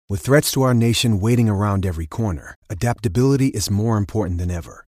With threats to our nation waiting around every corner, adaptability is more important than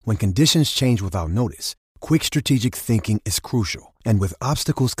ever. When conditions change without notice, quick strategic thinking is crucial. And with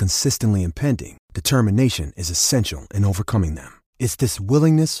obstacles consistently impending, determination is essential in overcoming them. It's this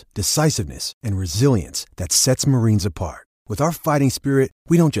willingness, decisiveness, and resilience that sets Marines apart. With our fighting spirit,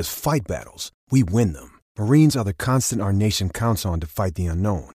 we don't just fight battles, we win them. Marines are the constant our nation counts on to fight the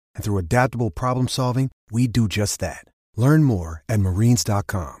unknown. And through adaptable problem solving, we do just that. Learn more at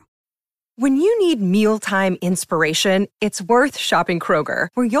marines.com. When you need mealtime inspiration, it's worth shopping Kroger,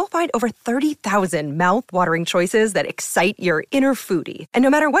 where you'll find over 30,000 mouth-watering choices that excite your inner foodie. And no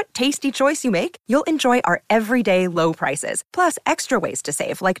matter what tasty choice you make, you'll enjoy our everyday low prices, plus extra ways to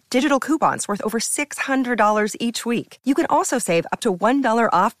save, like digital coupons worth over $600 each week. You can also save up to $1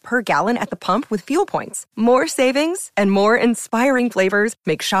 off per gallon at the pump with fuel points. More savings and more inspiring flavors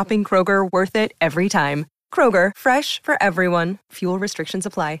make shopping Kroger worth it every time. Kroger, fresh for everyone. Fuel restrictions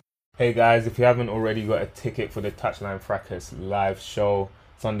apply. Hey guys, if you haven't already got a ticket for the Touchline Fracas live show,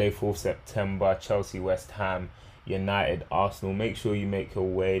 Sunday 4th September, Chelsea, West Ham, United, Arsenal, make sure you make your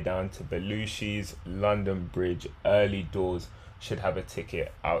way down to Belushi's London Bridge. Early doors should have a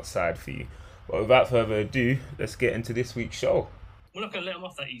ticket outside for you. But without further ado, let's get into this week's show. We're not going to let them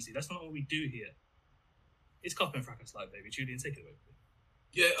off that easy. That's not what we do here. It's Cop and Fracas Live, baby. Julian, take it away.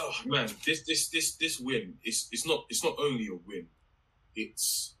 Yeah, oh man, this win, it's not only a win,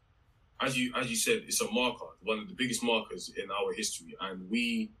 it's as you said, it's a marker, one of the biggest markers in our history. And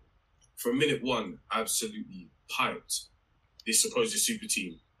we, from minute one, absolutely piped this supposed super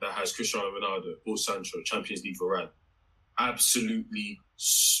team that has Cristiano Ronaldo, Paul Sancho, Champions League for Varane. Absolutely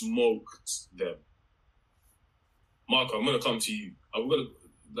smoked them. Marco, I'm going to come to you.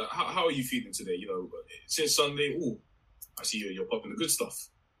 How are you feeling today? You know, since Sunday, I see you're popping the good stuff.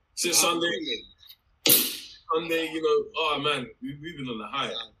 Since Sunday, you know, oh man, we've been on the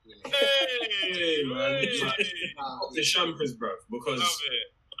high. Hey, man. The champers, bruv, because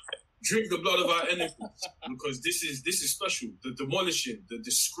drink the blood of our enemies, because this is special. The demolishing, the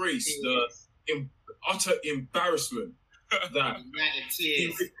disgrace, the utter embarrassment that he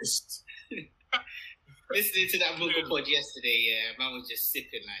witnessed. Listening to that MUGA pod yesterday, man was just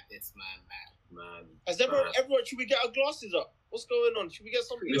sipping like this, man. Has everyone, should we get our glasses up? What's going on? Should we get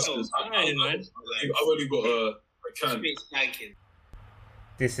something else? I've only got a can.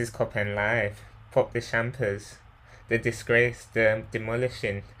 This is Copen Live. Pop the champers. The disgrace, the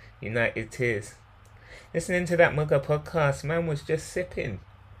demolishing, United tears. Listening to that MUGA podcast, man was just sipping.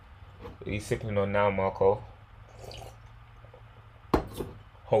 What are you sipping on now, Marco?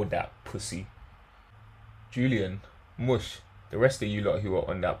 Hold that, pussy. Julian, Mush, the rest of you lot who are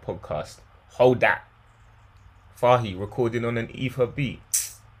on that podcast, hold that. Fahi recording on an ether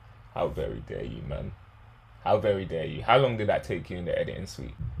beat. How very dare you, man. How very dare you. How long did that take you in the editing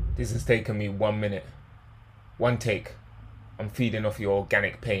suite? This has taken me 1 minute. One take. I'm feeding off your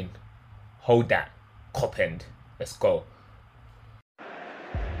organic pain. Hold that. Cop end. Let's go.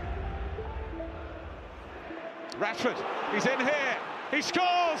 Rashford, he's in here. He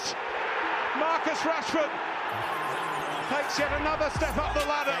scores! Marcus Rashford takes yet another step up the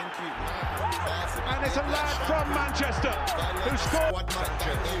ladder. And it's a lad from Manchester who scored.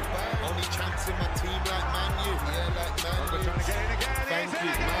 Only chance in my team like Man U. Yeah, like Man U. Trying to get in again. Thank you,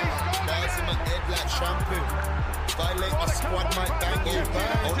 man. Bars in my head like shampoo. Violate my squad, might bang you.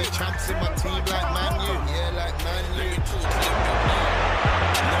 Only chance in my team like Man U. Yeah, like Man U.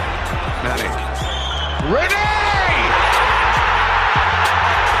 Nani. Ready!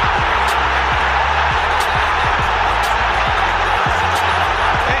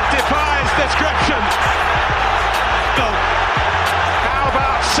 Defies description. How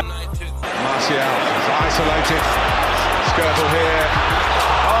about Martial is isolated. Skirtle here.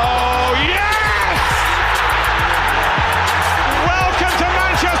 Oh yes! Welcome to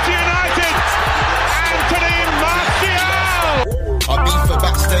Manchester United, Anthony Martial. I beat for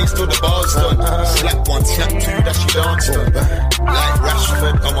backstage till the bar's done. Slap one, slap two, that she danced on. Like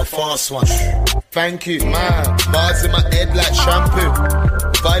Rashford, I'm a fast one. Thank you, man. Bars in my head like shampoo.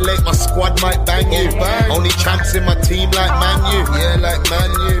 Violate my squad, might bang you. Only champs in my team like Man U. Yeah, like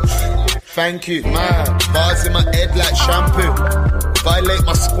Man U. Thank you, man. Bars in my head like shampoo. Violate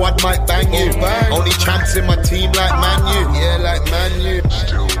my squad, might bang you. Only champs in my team like Man U. Yeah, like Man U.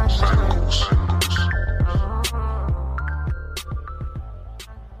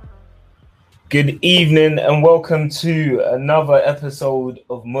 Good evening and welcome to another episode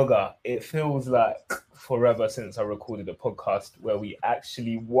of MUGA. It feels like forever since I recorded a podcast where we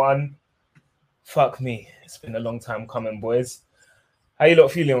actually won. Fuck me. It's been a long time coming, boys. How you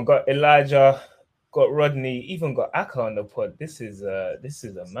lot feeling? We've got Elijah, got Rodney, even got Aka on the pod. This is a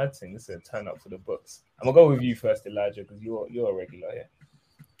mad thing. This is a turn up for the books. I'm gonna go with you first, Elijah, because you're a regular here.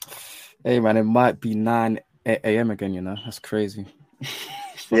 Hey man, it might be 9 a.m. again. You know, that's crazy.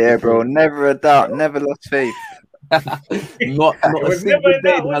 Yeah, bro. Never a doubt. Never lost faith. not a single day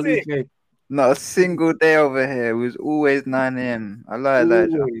did I lose faith. Not a single day over here. It was always 9 a.m. I lie,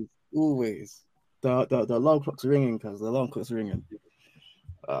 Elijah. Always. The alarm clock's ringing, because the alarm clock's ringing.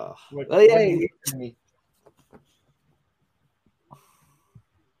 What as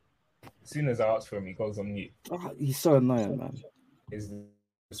soon as I ask for him, he goes on mute. He's so annoying, man.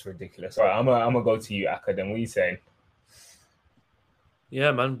 It's ridiculous. All right, I'm gonna go to you, Aka. Then what are you saying?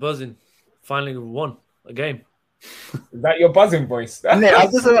 Yeah, man, buzzing. Finally won a game. Is that your buzzing voice? I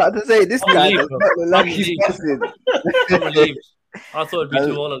was just about to say, this guy does not look like he's buzzing. I'm relieved. I thought it'd be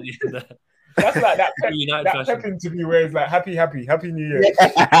 2-all at the end there. That's like that pep interview where it's like happy New Year.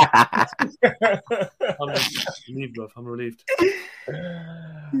 I'm relieved, bro. I'm relieved.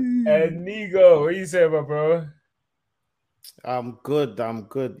 Nigo, what you say, bro? I'm good.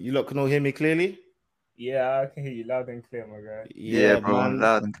 You lot can all hear me clearly? Yeah, I can hear you loud and clear, my guy. Yeah, bro, I'm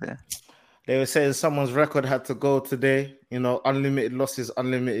loud and clear. They were saying someone's record had to go today. You know, unlimited losses,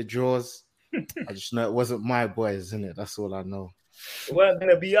 unlimited draws. I just know it wasn't my boys, innit? That's all I know. It weren't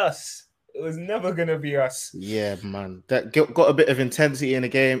going to be us. It was never going to be us. Yeah, man. That got a bit of intensity in the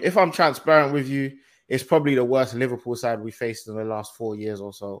game. If I'm transparent with you, it's probably the worst Liverpool side we faced in the last 4 years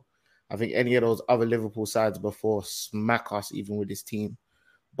or so. I think any of those other Liverpool sides before smack us, even with this team.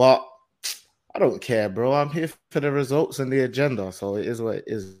 But I don't care, bro. I'm here for the results and the agenda, so it is what it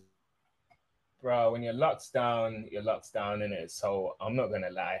is. Bro, when your luck's down, innit? So I'm not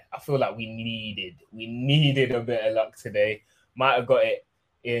gonna lie. I feel like we needed a bit of luck today. Might have got it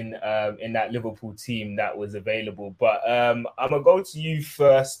in that Liverpool team that was available. But I'm gonna go to you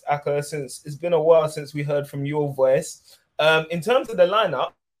first, Aka, since it's been a while since we heard from your voice. In terms of the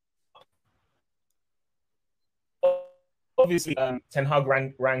lineup, obviously Ten Hag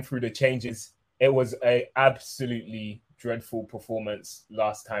rang through the changes. It was a absolutely dreadful performance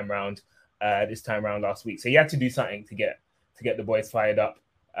last time round. This time around last week. So he had to do something to get the boys fired up.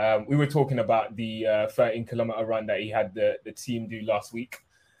 We were talking about the 13-kilometer run that he had the team do last week.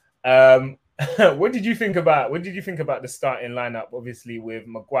 What did you think about the starting lineup? Obviously, with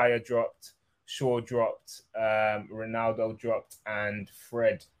Maguire dropped, Shaw dropped, Ronaldo dropped, and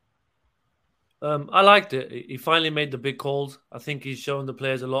Fred. I liked it. He finally made the big calls. I think he's shown the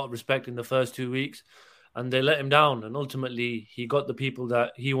players a lot of respect in the first 2 weeks. And they let him down, and ultimately he got the people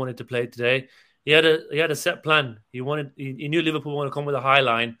that he wanted to play today. He had a set plan. He knew Liverpool wanted to come with a high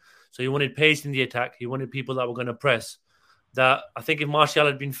line, so he wanted pace in the attack. He wanted people that were going to press. That I think if Martial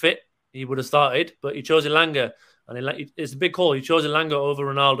had been fit, he would have started, but he chose Elanga, and it's a big call. He chose Elanga over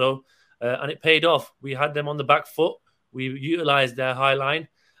Ronaldo, and it paid off. We had them on the back foot. We utilised their high line,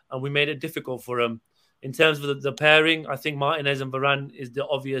 and we made it difficult for them. In terms of the pairing, I think Martinez and Varane is the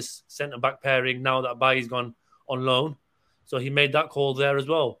obvious centre-back pairing now that Bailly's gone on loan. So he made that call there as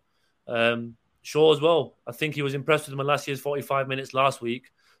well. Shaw as well. I think he was impressed with Malassia's 45 minutes last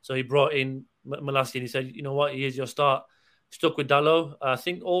week. So he brought in Malassia and he said, you know what, here's your start. Stuck with Dalot. I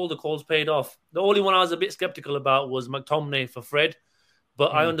think all the calls paid off. The only one I was a bit sceptical about was McTominay for Fred.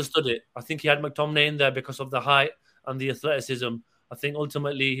 But I understood it. I think he had McTominay in there because of the height and the athleticism. I think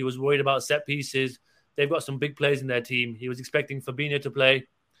ultimately he was worried about set pieces. They've got some big players in their team. He was expecting Fabinho to play,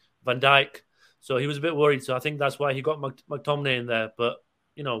 Van Dijk. So he was a bit worried. So I think that's why he got McTominay in there. But,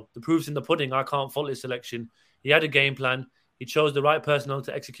 you know, the proof's in the pudding. I can't fault his selection. He had a game plan. He chose the right personnel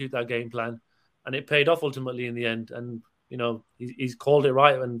to execute that game plan. And it paid off ultimately in the end. And, you know, he's called it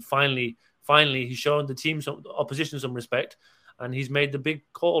right. And finally, he's shown the team, the opposition some respect. And he's made the big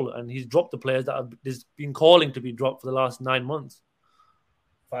call. And he's dropped the players that have been calling to be dropped for the last 9 months.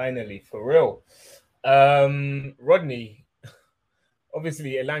 Finally, for real. Rodney,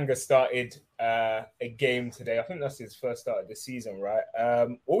 obviously Elanga started a game today. I think that's his first start of the season, right?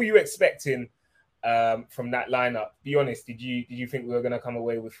 What were you expecting from that lineup? Be honest, did you think we were going to come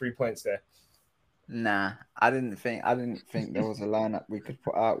away with 3 points there? Nah, I didn't think there was a lineup we could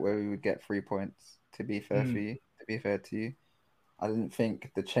put out where we would get 3 points. To be fair to you, I didn't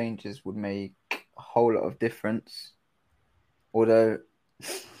think the changes would make a whole lot of difference. Although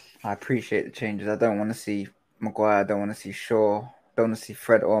I appreciate the changes. I don't want to see Maguire. I don't want to see Shaw. Don't want to see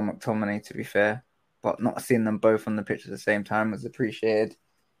Fred or McTominay, to be fair. But not seeing them both on the pitch at the same time was appreciated.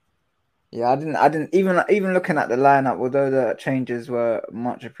 Yeah, I didn't even looking at the lineup, although the changes were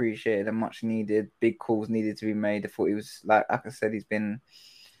much appreciated and much needed, big calls needed to be made. I thought he was, like I said, he's been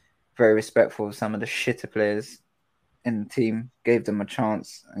very respectful of some of the shitter players in the team, gave them a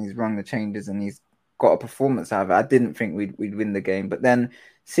chance, and he's rung the changes and he's got a performance out of it. I didn't think we'd win the game, but then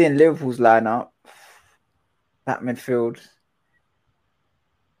seeing Liverpool's lineup, that midfield,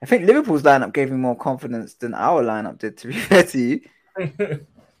 I think Liverpool's lineup gave me more confidence than our lineup did. To be fair to you,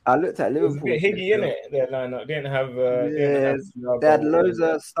 I looked at Liverpool. It was a bit higgy in it. Their lineup didn't have. They had loads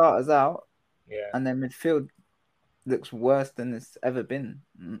of starters out. Yeah, and their midfield looks worse than it's ever been.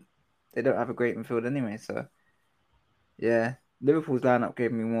 They don't have a great midfield anyway, so yeah, Liverpool's lineup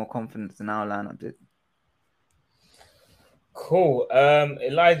gave me more confidence than our lineup did. Cool.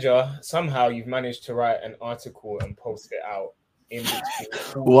 Elijah, somehow you've managed to write an article and post it out in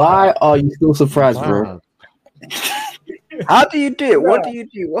between. Why are you still surprised, bro? How do you do it? What do you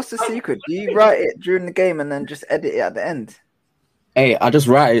do? What's the secret? Do you write it during the game and then just edit it at the end? Hey, I just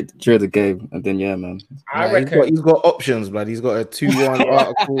write it during the game, and then yeah, man. I reckon he's got options, man. He's got a 2-1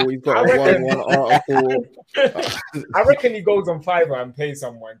 article. He's got a 1-1 article. I reckon he goes on Fiverr and pays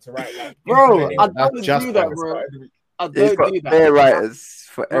someone to write that. Bro, I don't do that, bro. I don't do that. Fair writers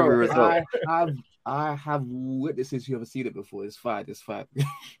for every result. I have witnesses who have seen it before. It's fine. It's fine.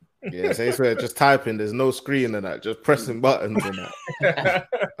 Yeah, so it's where just typing. There's no screen and that. Just pressing buttons and that.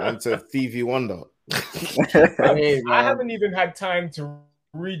 And to Stevie Wonder. I haven't even had time to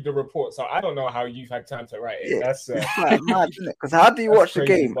read the report, so I don't know how you've had time to write it. Yeah. That's mad, isn't it? Because how do you watch the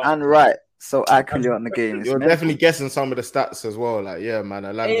game and write so accurately on the game? You're definitely guessing some of the stats as well. Like, yeah, man,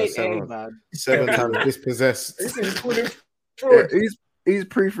 Alanga seven times dispossessed. Who's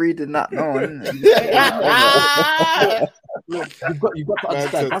proofreading that? No one. Look, you've got to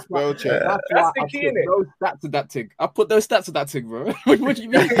understand. That's why I put those stats in that thing. I put those stats in that thing, bro. What do you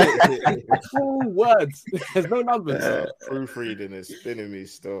mean? Full words. There's no numbers. Proofreading is spinning me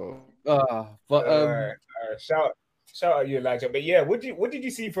still. But shout out you, Elijah. But yeah, what did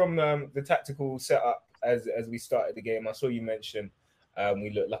you see from the tactical setup as we started the game? I saw you mention we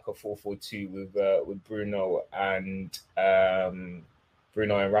looked like a 4-4-2 with Bruno and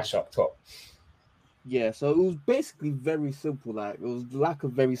Rash up top. Yeah, so it was basically very simple. Like it was like a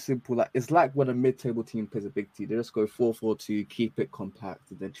very simple. Like it's like when a mid-table team plays a big team, they just go 4-4-2, keep it compact,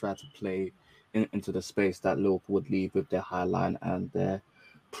 and then try to play into the space that Liverpool would leave with their high line and their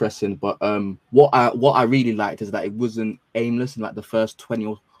pressing. But what I really liked is that it wasn't aimless in like the first 20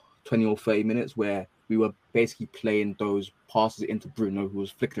 or 30 minutes where we were basically playing those passes into Bruno, who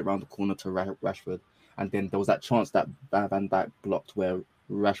was flicking it around the corner to Rashford, and then there was that chance that Van Dijk blocked where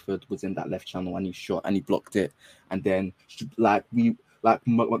Rashford was in that left channel and he shot and he blocked it, and then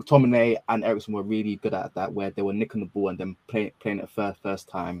McTominay and Eriksen were really good at that, where they were nicking the ball and then playing it first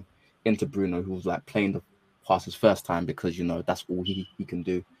time into Bruno, who was like playing the passes first time because that's all he can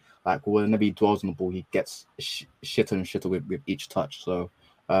do. Like whenever he dwells on the ball, he gets shitter and shitter with each touch. So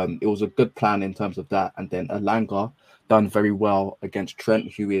it was a good plan in terms of that. And then Alanga done very well against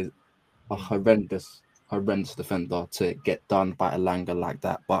Trent, who is a horrendous defender, to get done by Alanga like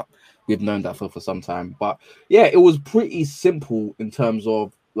that. But we've known that for some time. But yeah, it was pretty simple in terms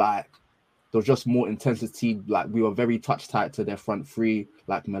of like there was just more intensity. Like we were very touch tight to their front three,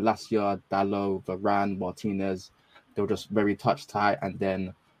 like Malacia, Dalot, Varane, Martinez. They were just very touch tight. And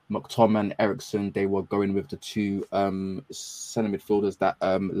then McTominay, Eriksen, they were going with the two centre midfielders that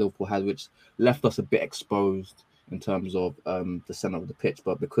Liverpool had, which left us a bit exposed in terms of the centre of the pitch.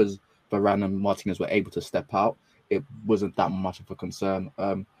 But because Varane and Martinez were able to step out, it wasn't that much of a concern.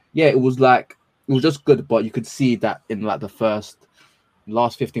 It was just good, but you could see that in like the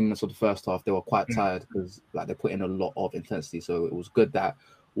last 15 minutes of the first half, they were quite tired because like they put in a lot of intensity. So it was good that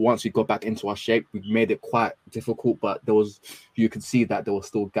once we got back into our shape, we made it quite difficult, but you could see that there were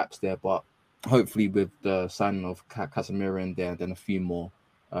still gaps there. But hopefully with the signing of Casemiro in there and then a few more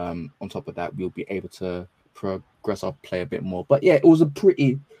on top of that, we'll be able to progress our play a bit more. But yeah, it was a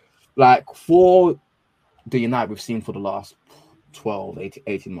pretty, like for the United we've seen for the last 12,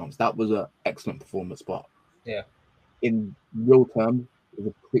 18 months, that was an excellent performance. But yeah, in real terms, it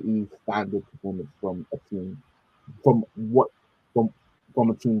was a pretty standard performance from a team, from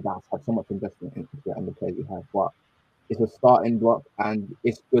a team that's had so much investment into it and the players we have. But it's a starting block, and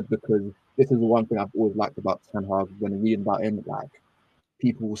it's good because this is the one thing I've always liked about Ten Hag. When reading about him, like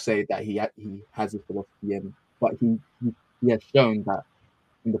people will say that he has his philosophy in, but he has shown that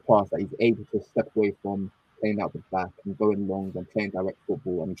in the past that he's able to step away from playing out the back and going long and playing direct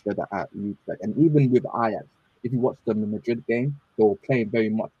football, and he showed that at Leeds. And even with Ajax, if you watch the Madrid game, they were playing very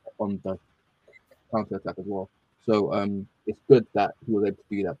much on the counter attack as well. So it's good that he was able to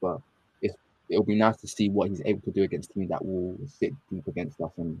do that, but it'll be nice to see what he's able to do against teams that will sit deep against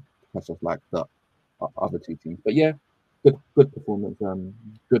us and press us like the other two teams. But yeah, good performance,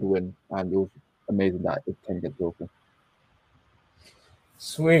 good win, and it was amazing that it can get broken.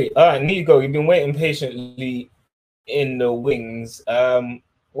 Sweet. All right, Nigo, you've been waiting patiently in the wings.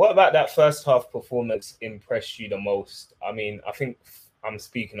 What about that first half performance impressed you the most? I mean, I think I'm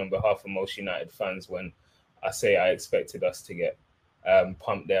speaking on behalf of most United fans when I say I expected us to get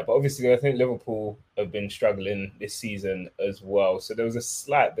pumped there. But obviously, I think Liverpool have been struggling this season as well. So there was a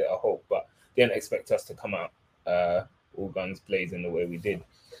slight bit of hope, but didn't expect us to come out all guns blazing the way we did.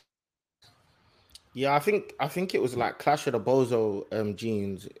 Yeah, I think it was like clash of the bozo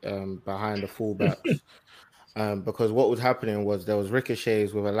genes behind the fullbacks. Because what was happening was there was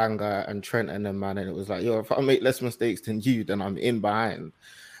ricochets with Alanga and Trent and them, man, and it was like, yo, if I make less mistakes than you, then I'm in behind.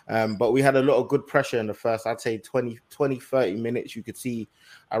 But we had a lot of good pressure in the first, I'd say 20, 30 minutes. You could see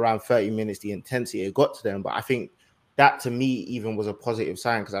around 30 minutes the intensity it got to them. But I think that to me even was a positive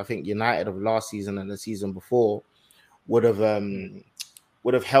sign, because I think United of last season and the season before would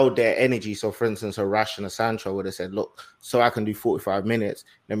have held their energy. So, for instance, a Rash and a Sancho would have said, look, so I can do 45 minutes,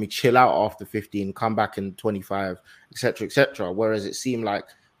 let me chill out after 15, come back in 25, etc., etc. Whereas it seemed like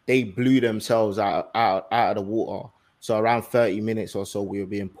they blew themselves out of the water. So around 30 minutes or so, we were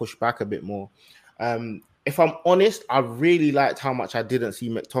being pushed back a bit more. If I'm honest, I really liked how much I didn't see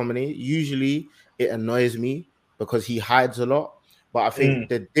McTominay. Usually it annoys me because he hides a lot. But I think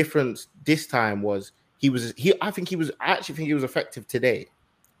the difference this time was I actually think he was effective today.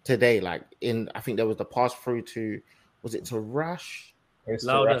 Like I think there was the pass through to Rash?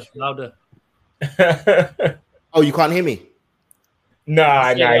 Louder. Oh, you can't hear me? Nah.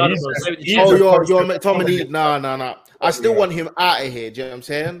 You're McTominay. No. I still want him out of here. Do you know what I'm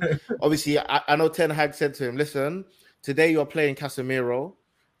saying? Obviously, I know Ten Hag said to him, listen, today you're playing Casemiro.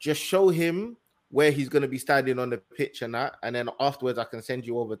 Just show him where he's going to be standing on the pitch and that. And then afterwards, I can send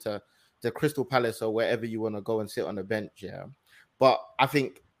you over to Crystal Palace or wherever you want to go and sit on the bench. Yeah. But I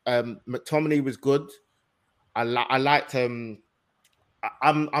think McTominay was good. I liked him.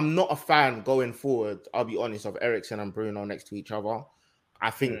 I'm not a fan going forward, I'll be honest, of Eriksen and Bruno next to each other. I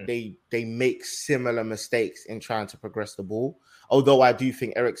think they make similar mistakes in trying to progress the ball. Although I do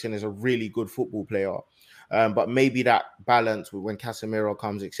think Eriksen is a really good football player. But maybe that balance with when Casemiro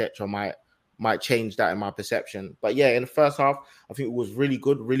comes, etc., might change that in my perception. But yeah, in the first half, I think it was really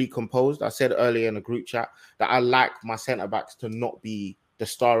good, really composed. I said earlier in the group chat that I like my centre-backs to not be the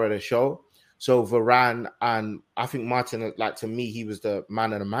star of the show. So Varane and I think Martin, like to me, he was the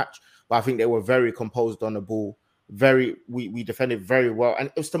man of the match. But I think they were very composed on the ball. We defended very well. And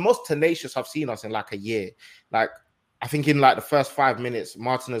it was the most tenacious I've seen us in like a year. Like, I think in like the first 5 minutes,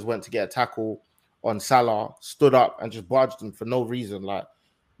 Martinez went to get a tackle on Salah, stood up and just barged him for no reason. Like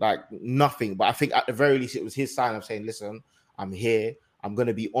nothing. But I think at the very least, it was his sign of saying, listen, I'm here. I'm going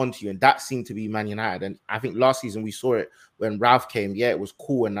to be onto you. And that seemed to be Man United. And I think last season we saw it when Ralph came. Yeah, it was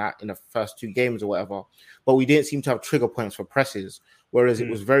cool in that in the first 2 games or whatever. But we didn't seem to have trigger points for presses. Whereas it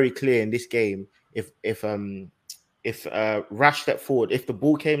was very clear in this game, if Rash stepped forward, if the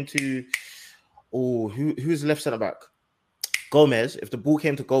ball came to, who's the left centre back? Gomez. If the ball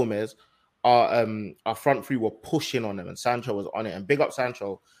came to Gomez, our front three were pushing on him and Sancho was on it. And big up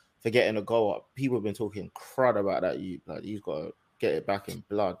Sancho for getting a goal up. People have been talking crud about that. He's got to get it back in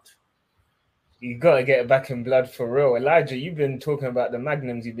blood. You got to get it back in blood for real. Elijah, you've been talking about the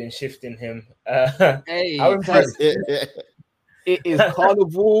magnums. You've been shifting him. Hey, it is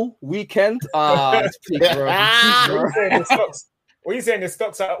Carnival weekend. It's peak, bro. What are you saying? The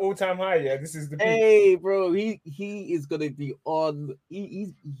stocks are all-time high. Yeah, this is the peak. Hey, bro, he is gonna be on.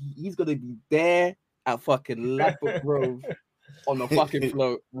 He's gonna be there at fucking Ladbroke Grove on the fucking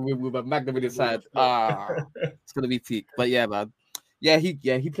float with a magnum in his hand. It's gonna be peak. But yeah, man. Yeah,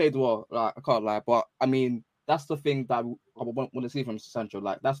 he played well. Like, I can't lie, but I mean, that's the thing that I want to see from Sancho.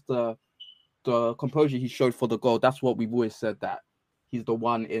 Like, that's the composure he showed for the goal. That's what we've always said, that he's the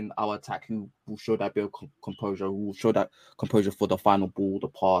one in our attack who will show that bit of composure, who will show that composure for the final ball, the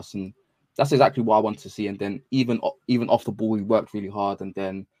pass, and that's exactly what I want to see. And then even off the ball, he worked really hard. And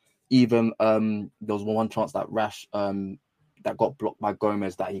then even there was one chance that Rash that got blocked by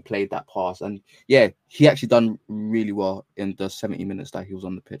Gomez, that he played that pass. And yeah, he actually done really well in the 70 minutes that he was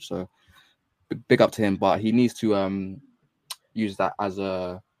on the pitch. So big up to him, but he needs to use that as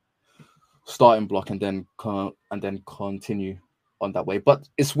a starting block and then continue on that way. But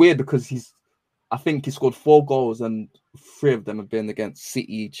it's weird because I think he scored 4 goals and 3 of them have been against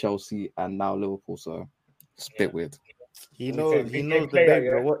City, Chelsea, and now Liverpool. So it's a bit weird. He knows the babes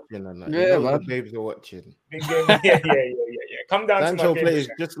are watching, and that. Yeah, man. The babes are watching. Big game. Yeah. Come down Sancho to my plays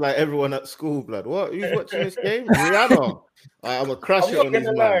just like everyone at school, blood. What? Who's watching this game? Rihanna. I'm a crush on these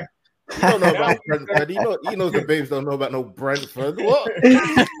man. You don't know about Brentford. He knows the babes don't know about no Brentford. What?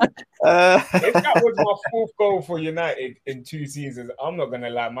 If that was my fourth goal for United in 2 seasons, I'm not gonna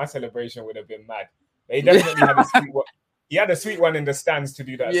lie, my celebration would have been mad. They definitely had a sweet one. He had a sweet one in the stands to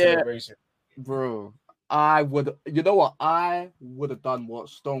do that celebration. Bro. I would, you know what? I would have done what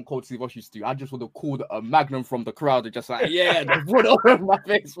Stone Cold Steve Austin used to do. I just would have called a magnum from the crowd and just like, just put it over my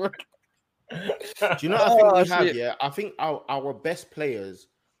face, bro. Do you know what I think we have? Yeah, I think our best players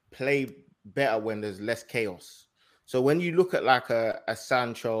play better when there's less chaos. So when you look at like a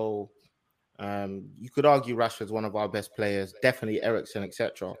Sancho, you could argue Rashford's one of our best players, definitely Eriksen,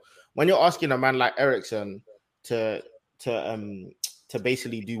 etc. When you're asking a man like Eriksen to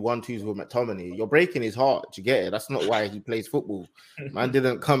basically do 1-2s with McTominay, you're breaking his heart. Do you get it? That's not why he plays football. Man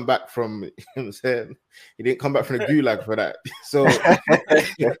didn't come back from, you know what I'm saying? He didn't come back from the gulag for that. So,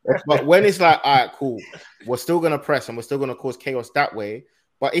 but when it's like, all right, cool, we're still gonna press and we're still gonna cause chaos that way.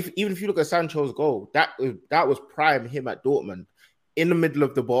 But even if you look at Sancho's goal, that was prime him at Dortmund, in the middle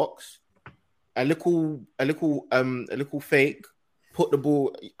of the box, a little fake, put the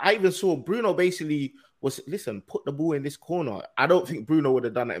ball. I even saw Bruno basically put the ball in this corner. I don't think Bruno would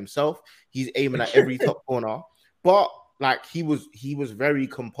have done it himself. He's aiming at every top corner, but like he was very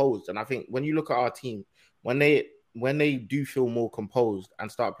composed. And I think when you look at our team, when they do feel more composed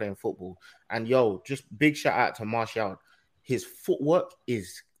and start playing football, and just big shout out to Martial. His footwork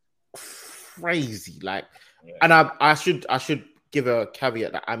is crazy. Like, and I should give a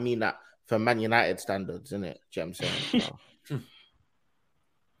caveat that I mean that for Man United standards, isn't it? Do you know what I'm saying? So.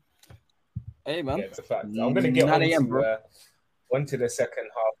 Hey man, it's a fact. I'm gonna get onto the second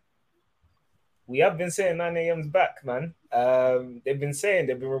half. We have been saying 9 a.m.'s back, man. They've been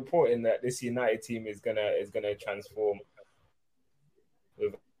reporting that this United team is gonna transform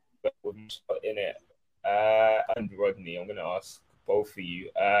with in it. And Rodney, I'm gonna ask both of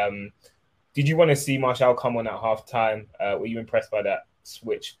you. Did you want to see Martial come on at half time? Were you impressed by that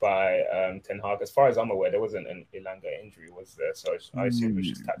switch by Ten Hag? As far as I'm aware, there wasn't an Elanga injury, was there? So I assume it was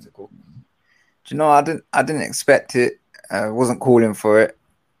just tactical. Do you know, I didn't expect it. Wasn't calling for it.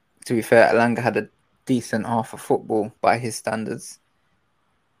 To be fair, Elanga had a decent half of football by his standards.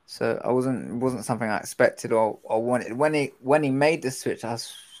 So it wasn't something I expected or wanted. When he made the switch, I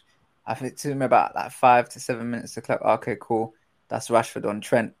think it took me about like 5 to 7 minutes to clock. Okay, cool. That's Rashford on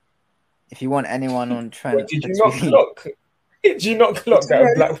Trent. If you want anyone on Trent, Wait, did you not clock? Did you not clock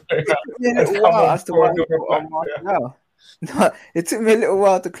that black player? No, it took me a little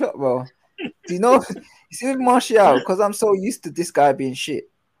while to clock, bro. Do you know? You see with Martial, because I'm so used to this guy being shit.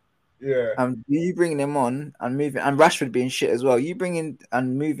 Yeah. You bringing him on and moving, and Rashford being shit as well. You bringing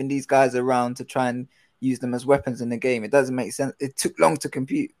and moving these guys around to try and use them as weapons in the game. It doesn't make sense. It took long to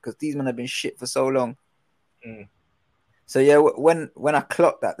compute because these men have been shit for so long. So yeah, when I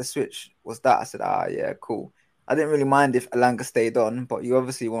clocked that the switch was that, I said, yeah, cool. I didn't really mind if Elanga stayed on, but you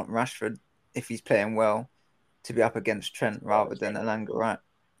obviously want Rashford, if he's playing well, to be up against Trent rather than Elanga, right?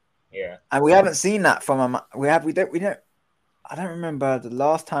 Yeah. And we haven't seen that from him. I don't remember the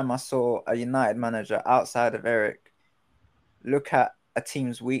last time I saw a United manager outside of Eric look at a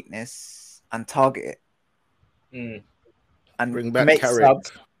team's weakness and target it. And bring back make Carrick.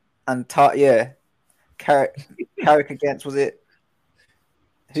 subs and Carrick against, was it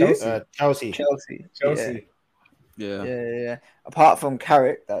Chelsea? Chelsea. Yeah. Apart from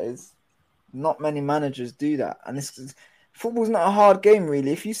Carrick, that is, not many managers do that. And football's not a hard game,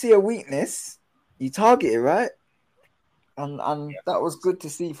 really. If you see a weakness, you target it, right? And that was good to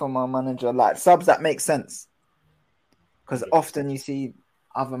see from our manager. Like subs that make sense, because often you see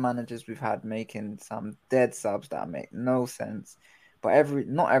other managers we've had making some dead subs that make no sense. But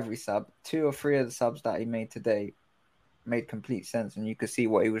not every sub, 2 or 3 of the subs that he made today made complete sense, and you could see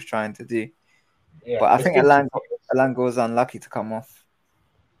what he was trying to do. Yeah, but I think Elanga was unlucky to come off.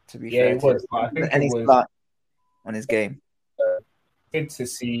 To be fair, he was. But I think and he's flat on his game. Good to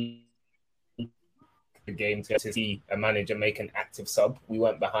see the game, to see a manager make an active sub. We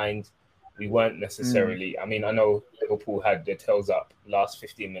weren't behind. We weren't necessarily. I mean, I know Liverpool had their tails up last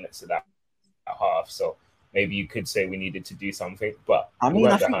 15 minutes of that half, so maybe you could say we needed to do something. But I mean,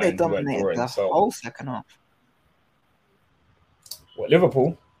 I think they dominated the whole second half. What,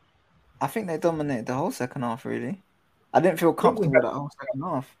 Liverpool? I think they dominated the whole second half, really. I didn't feel comfortable with that whole second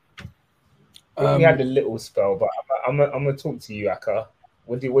half. We had a little spell, but I'm gonna talk to you, Aka.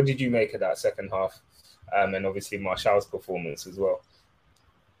 What did you make of that second half? And obviously Martial's performance as well.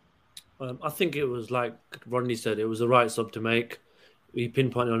 I think it was like Rodney said, it was the right sub to make. He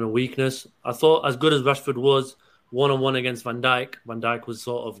pinpointed on a weakness. I thought as good as Rashford was, 1-on-1 against Van Dijk was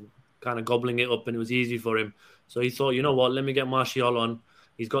sort of kind of gobbling it up and it was easy for him. So he thought, you know what, let me get Martial on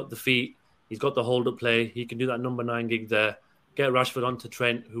He's got the feet. He's got the hold-up play. He can do that number 9 gig there. Get Rashford onto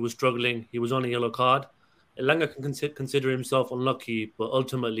Trent, who was struggling. He was on a yellow card. Elanga can consider himself unlucky, but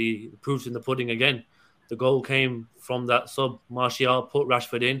ultimately, the proof's in the pudding again. The goal came from that sub. Martial put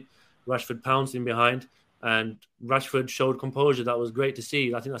Rashford in. Rashford pounced in behind, and Rashford showed composure. That was great to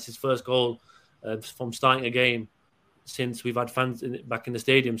see. I think that's his first goal from starting a game since we've had fans back in the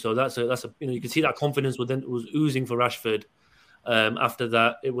stadium. So that's a you can see that confidence was oozing for Rashford. After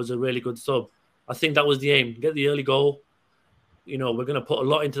that, it was a really good sub. I think that was the aim: get the early goal. We're going to put a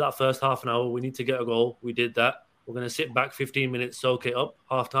lot into that first half an hour. We need to get a goal. We did that. We're going to sit back 15 minutes, soak it up,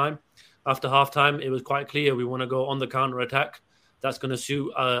 half-time. After half-time, it was quite clear we want to go on the counter-attack. That's going to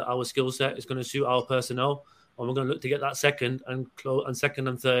suit our skill set. It's going to suit our personnel. And we're going to look to get that second and second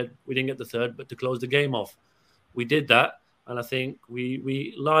and third. We didn't get the third, but to close the game off. We did that. And I think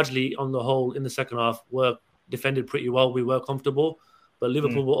we largely, on the whole, in the second half, were defended pretty well. We were comfortable. But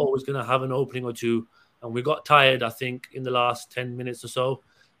Liverpool were always going to have an opening or two. And we got tired, I think, in the last 10 minutes or so,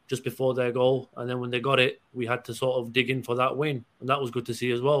 just before their goal. And then when they got it, we had to sort of dig in for that win. And that was good to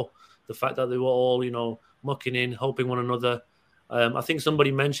see as well. The fact that they were all, mucking in, helping one another. I think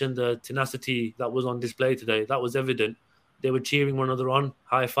somebody mentioned the tenacity that was on display today. That was evident. They were cheering one another on,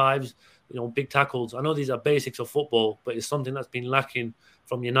 high fives, big tackles. I know these are basics of football, but it's something that's been lacking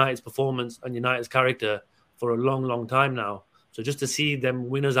from United's performance and United's character for a long, long time now. So just to see them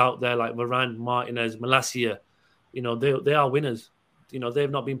winners out there like Varane, Martinez, Malacia, they are winners.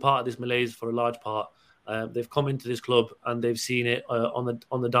 They've not been part of this malaise for a large part. They've come into this club and they've seen it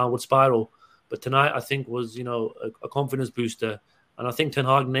on the downward spiral. But tonight, I think, was, a confidence booster. And I think Ten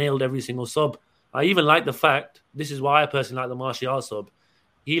Hag nailed every single sub. I even like the fact, this is why I personally like the Martial sub.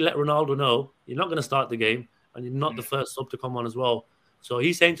 He let Ronaldo know, you're not going to start the game and you're not the first sub to come on as well. So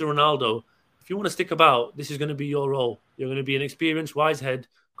he's saying to Ronaldo, if you want to stick about, this is going to be your role. You're going to be an experienced, wise head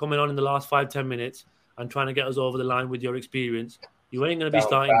coming on in the last 5-10 minutes and trying to get us over the line with your experience. You ain't going to be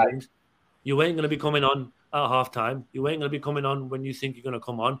starting games. You ain't going to be coming on at halftime. You ain't going to be coming on when you think you're going to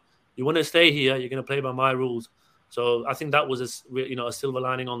come on. You want to stay here, you're going to play by my rules. So I think that was a silver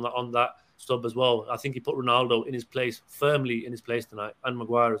lining on that sub as well. I think he put Ronaldo firmly in his place tonight, and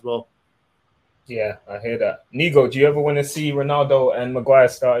Maguire as well. Yeah, I hear that. Nigo, do you ever want to see Ronaldo and Maguire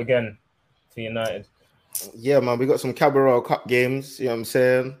start again for United? Yeah, man, we got some Carabao Cup games, you know what I'm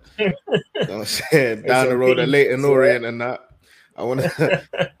saying? Down the road at Leyton Orient and that. I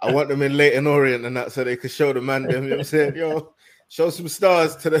want them in Leyton Orient and that so they could show the man them, you know what I'm saying? Yo, show some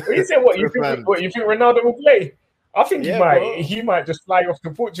stars to the You said you think Ronaldo will play? I think he might just fly off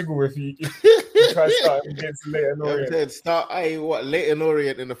to Portugal if he tries to start against Leyton Orient. Leyton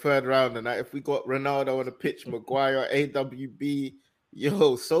Orient in the third round and that. If we got Ronaldo on the pitch, Maguire, AWB,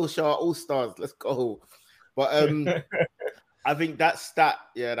 Solskjaer, all stars, let's go. But I think that stat,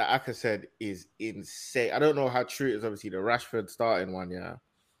 that Aka said is insane. I don't know how true it is, obviously, the Rashford starting one,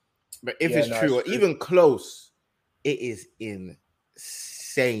 But if it's true or even close, it is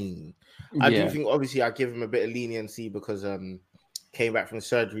insane. I do think, obviously, I give him a bit of leniency because came back from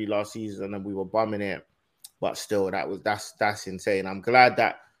surgery last season and we were bumming it. But still, that's insane. I'm glad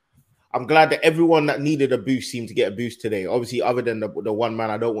that everyone that needed a boost seemed to get a boost today. Obviously, other than the one man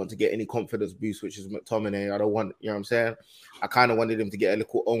I don't want to get any confidence boost, which is McTominay. I don't want, you know what I'm saying? I kind of wanted him to get a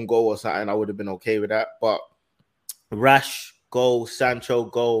little own goal or something. I would have been okay with that. But Rash, goal, Sancho,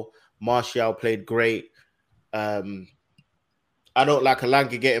 goal, Martial played great. I don't like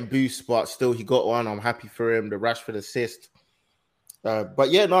Elanga getting boost, but still he got one. I'm happy for him. The Rashford assist. But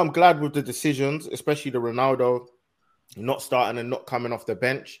I'm glad with the decisions, especially the Ronaldo not starting and not coming off the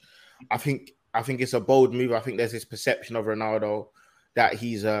bench. I think it's a bold move. I think there's this perception of Ronaldo that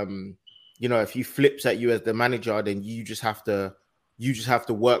he's if he flips at you as the manager, then you just have to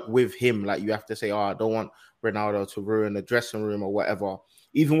work with him. Like you have to say, I don't want Ronaldo to ruin the dressing room or whatever.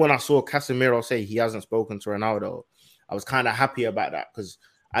 Even when I saw Casemiro say he hasn't spoken to Ronaldo, I was kind of happy about that because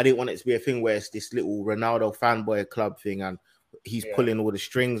I didn't want it to be a thing where it's this little Ronaldo fanboy club thing and he's pulling all the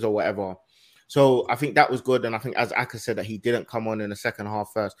strings or whatever. So I think that was good, and I think as Aka said that he didn't come on in the second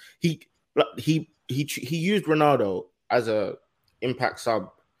half first. He used Ronaldo as a impact sub.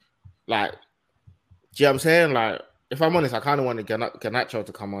 Like, do you know what I'm saying? Like, if I'm honest, I kind of wanted Garnacho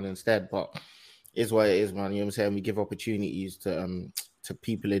to come on instead, but it's what it is, man. You know what I'm saying? We give opportunities to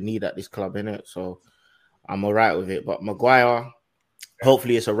people in need at this club, innit? So I'm all right with it. But Maguire,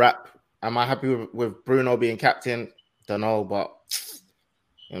 hopefully it's a wrap. Am I happy with Bruno being captain? Don't know, but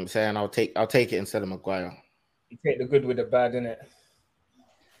you know what I'm saying? I'll take it instead of Maguire. You take the good with the bad, innit?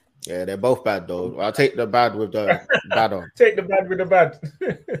 Yeah, they're both bad though. I'll take the bad with the bad on. Take the bad with the bad.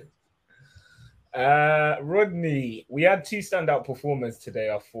 Rodney, we had two standout performers today,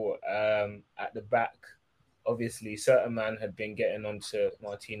 I thought. At the back, obviously, certain man had been getting onto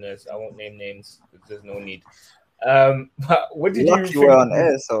Martinez. I won't name names because there's no need. But what did Lucky you we're think? on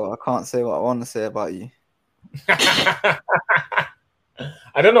air, so I can't say what I want to say about you.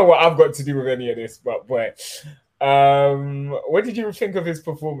 I don't know what I've got to do with any of this, but boy, what did you think of his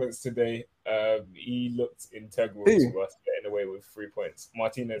performance today? He looked integral to us getting away with 3 points.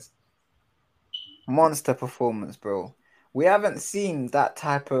 Martinez. Monster performance, bro. We haven't seen that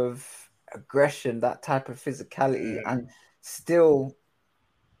type of aggression, that type of physicality, and still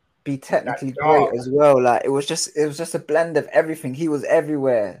be technically great as well. Like it was just a blend of everything. He was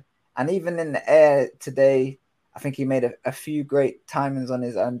everywhere, and even in the air today, I think he made a few great timings on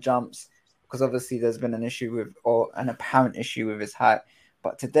his own jumps, because obviously there's been an issue with, or an apparent issue with, his height.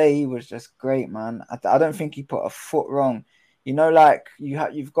 But today he was just great, man. I don't think he put a foot wrong. You know, like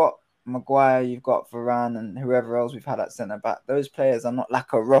you've got Maguire, you've got Varane, and whoever else we've had at centre back. Those players are not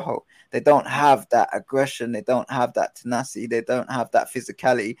like a Rojo. They don't have that aggression. They don't have that tenacity. They don't have that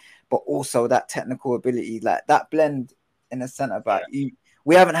physicality, but also that technical ability. Like that blend in a centre back.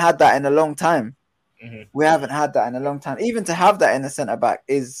 We haven't had that in a long time. Mm-hmm. We haven't had that in a long time. Even to have that in a centre back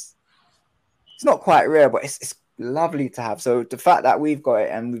it's not quite rare, but it's lovely to have. So the fact that we've got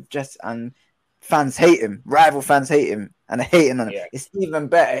it and fans hate him, rival fans hate him, and are hating on him. It's even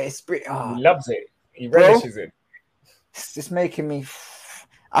better. It's pretty. Oh, he loves it. He relishes it. It's just making me.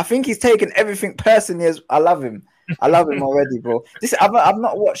 I think he's taken everything personally. I love him. I love him already, bro. I've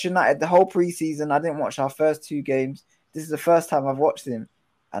not watched United the whole preseason. I didn't watch our first 2 games. This is the first time I've watched him,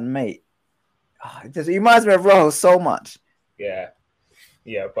 and mate, it reminds me of Rojo so much. Yeah,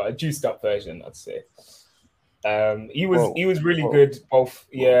 but a juiced up version, I'd say. He was really good, both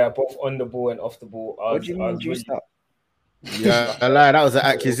on the ball and off the ball. What do you mean juiced up? Yeah, I lie. That was an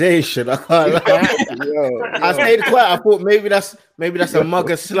accusation. I can't lie. I stayed quiet. I thought maybe that's a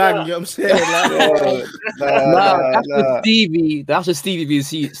MUGA slang. You know what I'm saying? That's just Stevie. That's just Stevie being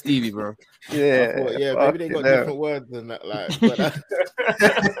Stevie, bro. Yeah, maybe they got different words than that.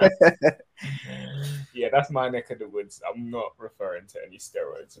 Yeah, that's my neck of the woods. I'm not referring to any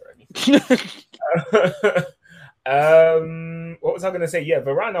steroids or anything. What was I going to say? Yeah,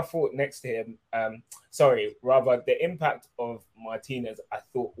 Varane, I thought next to him. The impact of Martinez, I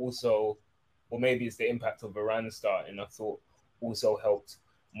thought also, or maybe it's the impact of Varane starting, I thought also helped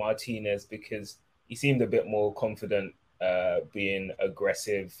Martinez because he seemed a bit more confident, being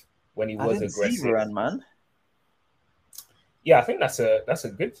aggressive when he was aggressive. See Varane, man. Yeah, I think that's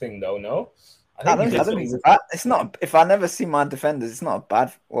a good thing though. No. I don't think it's bad. It's not. If I never see my defenders, it's not a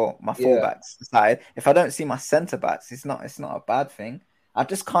bad. Well, my fullbacks side. If I don't see my centre backs, it's not a bad thing. I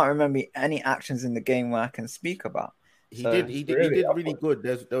just can't remember any actions in the game where I can speak about. He did really good.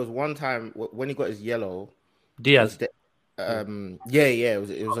 There was one time when he got his yellow. Diaz. It was on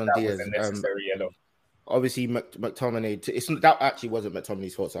Diaz. Unnecessary yellow. Obviously, McTominay. That actually wasn't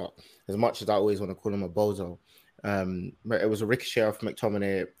McTominay's fault. As much as I always want to call him a bozo. It was a ricochet off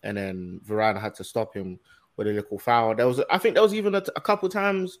McTominay, and then Varane had to stop him with a little foul. I think there was even a couple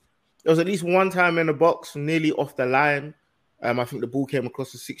times. There was at least one time in the box, nearly off the line. I think the ball came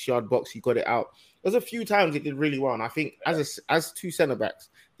across the 6-yard box. He got it out. There's a few times he did really well, and I think as two centre backs,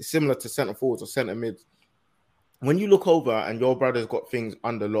 it's similar to centre forwards or centre mids. When you look over and your brother's got things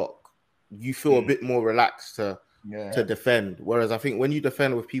under lock, you feel a bit more relaxed to defend. Whereas I think when you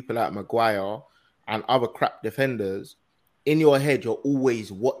defend with people like Maguire and other crap defenders, in your head, you're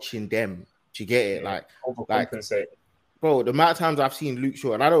always watching them. Do you get it? Like, bro, the amount of times I've seen Luke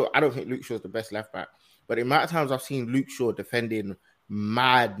Shaw, and I don't think Luke Shaw is the best left back, but the amount of times I've seen Luke Shaw defending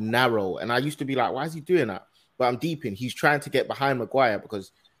mad narrow, and I used to be like, why is he doing that? But I'm deep in. He's trying to get behind Maguire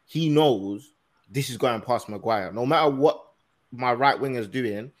because he knows this is going past Maguire. No matter what my right winger is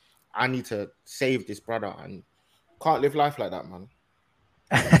doing, I need to save this brother, and can't live life like that, man.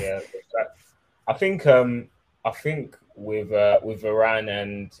 Yeah, I think with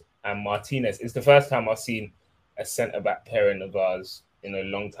Varane and Martinez, it's the first time I've seen a centre back pairing of ours in a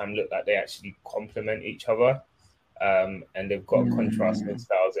long time look like they actually complement each other, and they've got contrasting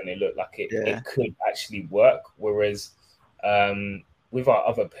styles, and it looked like it could actually work. Whereas with our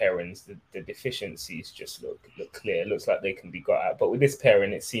other pairings, the deficiencies just look clear. It looks like they can be got at. But with this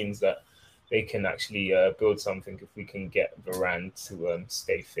pairing, it seems that they can actually build something if we can get Varane to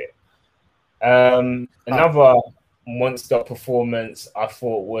stay fit. Another monster performance I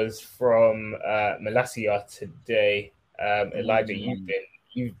thought was from Malacia today. Elijah,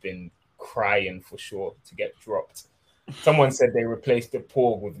 you've been crying for sure to get dropped. Someone said they replaced the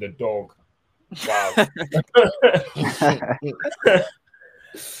paw with the dog. Wow.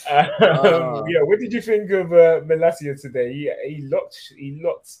 Yeah, what did you think of Malacia today? He locked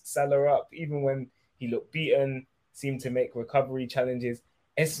Salah up even when he looked beaten. Seemed to make recovery challenges.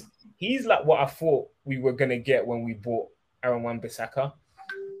 He's like what I thought we were gonna get when we bought Aaron Wan-Bissaka.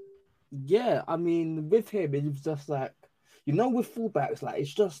 Yeah, I mean, with him, it's just like, with fullbacks, like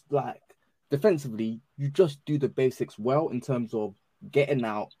it's just like defensively, you just do the basics well in terms of getting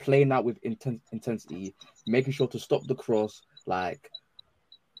out, playing out with intensity, making sure to stop the cross, like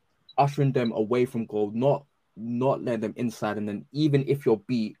ushering them away from goal, not letting them inside, and then even if you're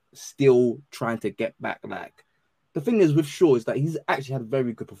beat, still trying to get back. Like the thing is with Shaw is that he's actually had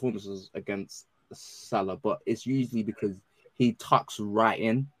very good performances against Salah, but it's usually because he tucks right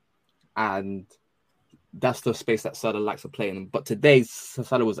in, and that's the space that Salah likes to play in. But today,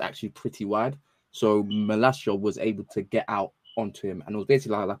 Salah was actually pretty wide, so Malacia was able to get out onto him, and it was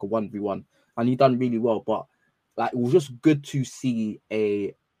basically like a 1v1, and he done really well. But like, it was just good to see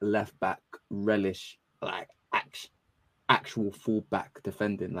a left back relish like actual fullback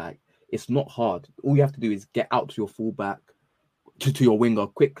defending. Like, it's not hard. All you have to do is get out to your fullback, to your winger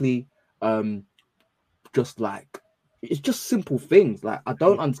quickly. Just like, it's just simple things. Like, I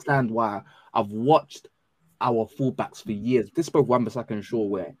don't understand why I've watched our fullbacks for years. This is both Wan-Bissaka and Shaw,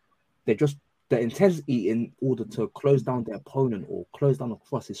 where they're just the intensity in order to close down their opponent or close down a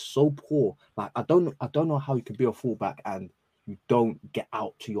cross is so poor. Like, I don't know how you can be a fullback and you don't get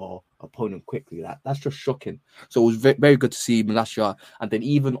out to your opponent quickly. That's just shocking. So it was very good to see Malacia, and then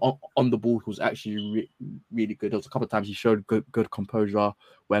even on the ball, he was actually really good. There was a couple of times he showed good composure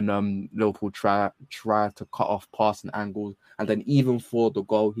when Liverpool tried to cut off passing angles, and then even for the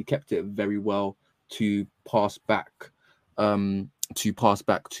goal, he kept it very well to pass back to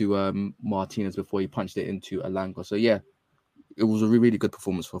Martinez before he punched it into Alanga. So yeah, it was a really good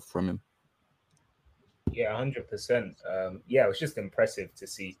performance from him. Yeah, 100%. Yeah, it was just impressive to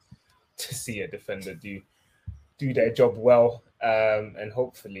see a defender do their job well, and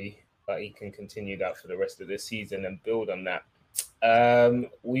hopefully he can continue that for the rest of the season and build on that.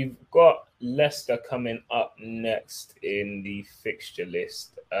 We've got Leicester coming up next in the fixture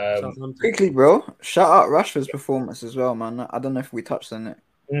list. Quickly, bro, shout out Rashford's performance as well, man. I don't know if we touched on it,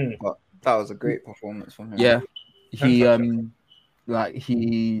 but that was a great performance from him. Yeah,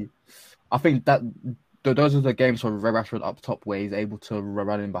 I think that those are the games for Rashford up top where he's able to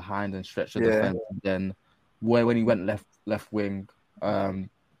run in behind and stretch the defense. And then when he went left wing,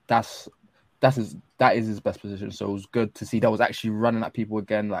 that is his best position. So it was good to see that was actually running at people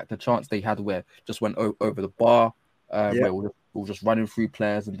again. Like the chance they had where just went over the bar, where we were just running through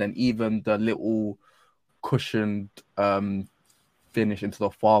players, and then even the little cushioned finish into the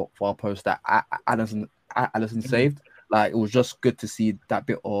far post that Alisson saved. Like, it was just good to see that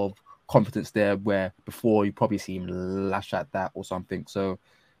bit of confidence there, where before you probably see him lash at that or something. So,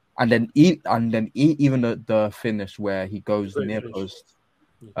 and then even the finish where he goes near post.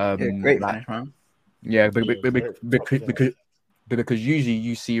 Great finish, man. Yeah, because usually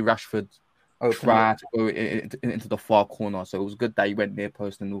you see Rashford try to go into the far corner, so it was good that he went near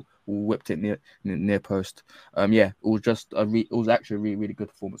post and whipped it near post. Yeah, it was actually a really, really good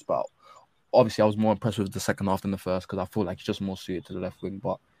performance, but obviously I was more impressed with the second half than the first because I feel like he's just more suited to the left wing.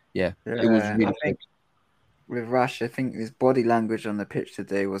 But yeah, it was really good. With Rash, I think his body language on the pitch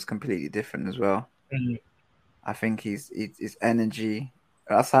today was completely different as well. I think his energy,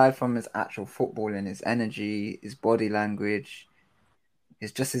 aside from his actual footballing, his energy, his body language,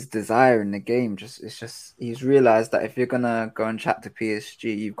 it's just his desire in the game. He's realized that if you're gonna go and chat to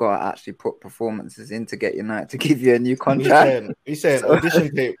PSG, you've got to actually put performances in to get United to give you a new contract. He's saying audition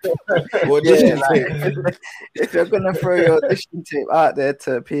tape. If you're gonna throw your audition tape out there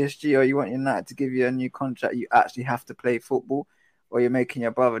to PSG, or you want United to give you a new contract, you actually have to play football, or you're making your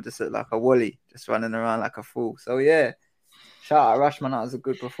brother just look like a wally, just running around like a fool. So yeah, shout out Rashman. That was a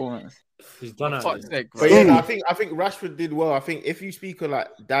good performance. He's done it. But yeah, I think Rashford did well. I think if you speak of like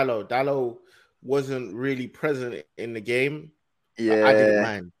Dallo wasn't really present in the game. Yeah, I didn't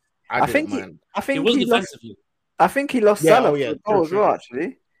mind. I think he lost Salah as well.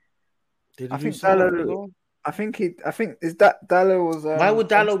 Actually, did I think Dallo? I think is that Dallo was. Why would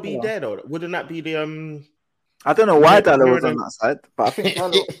Dallo be there though? Wouldn't that be the I don't know why Dallo was on that side, but I think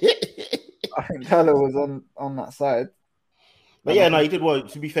Dallo was on that side. But yeah, no, he did well.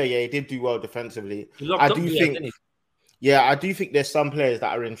 To be fair, yeah, he did do well defensively. I do think there's some players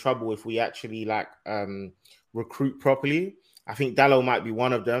that are in trouble if we actually recruit properly. I think Dallo might be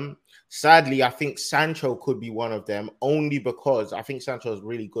one of them. Sadly, I think Sancho could be one of them, only because I think Sancho is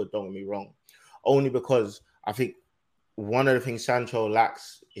really good. Don't get me wrong. Only because I think one of the things Sancho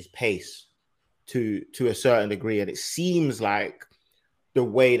lacks is pace to a certain degree, and it seems like the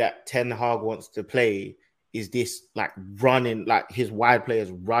way that Ten Hag wants to play is this like running, like his wide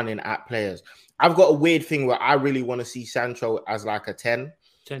players running at players. I've got a weird thing where I really want to see Sancho as like a 10.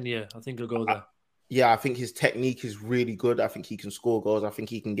 10, yeah. I think he'll go there. Yeah, I think his technique is really good. I think he can score goals. I think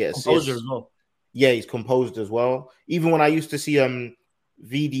he can get assists. Composure as well. Yeah, he's composed as well. Even when I used to see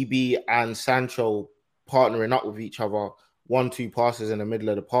VDB and Sancho partnering up with each other, 1-2 passes in the middle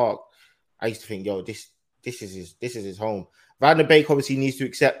of the park, I used to think, yo, this is his home. Van der Beek obviously needs to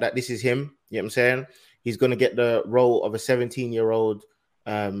accept that this is him. You know what I'm saying? He's going to get the role of a 17-year-old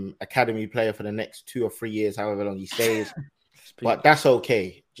academy player for the next 2 or 3 years, however long he stays. But that's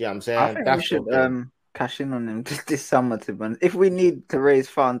okay. Do you know what I'm saying? I think we should cash in on him just this summer, to be honest. If we need to raise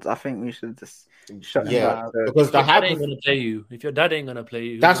funds, I think we should just shut him down. Because the hype ain't going to play you. If your dad ain't going to play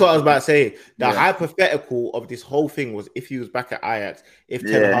you. That's what I was about to say. The hypothetical of this whole thing was if he was back at Ajax, if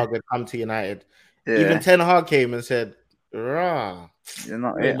Ten Hag had come to United, even Ten Hag came and said, rah. You're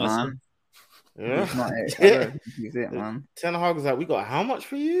not it, man. Yeah. He's not it. I don't think he's it, man. Ten Hag was like, we got how much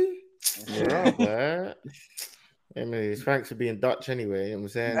for you? Yeah. I mean, thanks for being Dutch anyway. You know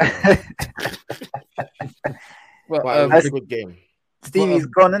what I'm saying? Well, that's a good game. Stevie's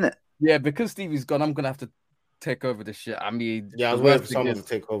gone, isn't it? Yeah, because Stevie's gone, I'm gonna have to take over the shit. I mean, yeah, I was waiting for someone to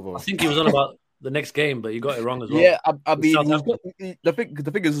take over. I think he was on about the next game, but you got it wrong as well. Yeah, I mean,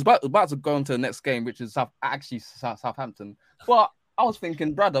 the thing is, about to go on to the next game, which is Southampton. But I was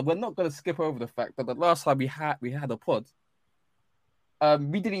thinking, brother, we're not gonna skip over the fact that the last time we had a pod,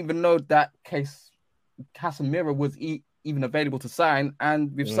 we didn't even know that Casemiro was even available to sign,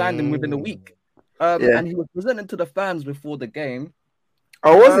 and we've signed him within a week. And he was presented to the fans before the game.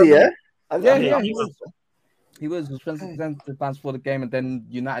 Oh, was he? Yeah, he was. He was presented to the fans for the game, and then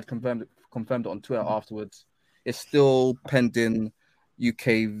United confirmed it on Twitter afterwards. It's still pending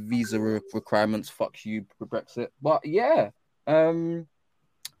UK visa requirements. Fuck you, Brexit. But yeah,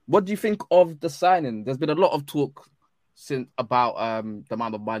 what do you think of the signing? There's been a lot of talk since about the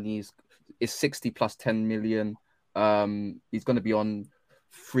amount of money is 60 plus 10 million. He's going to be on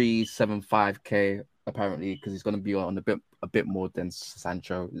 375k apparently because he's going to be on a bit more than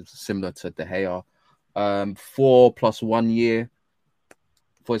Sancho. It's similar to De Gea. 4 plus 1 year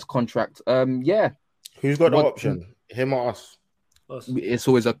for his contract. Who's got the option? Him or us? It's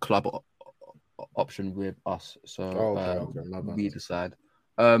always a club option with us. So okay. We decide.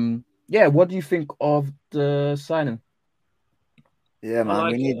 What do you think of the signing? Yeah,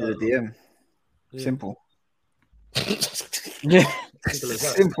 man, we needed a DM. Yeah. Simple. Yeah.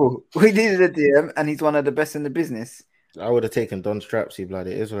 Simple. We needed a DM, and he's one of the best in the business. I would have taken Don Strapsy, blood.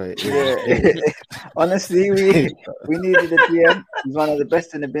 It is what it is. Yeah. Honestly, we needed a DM. He's one of the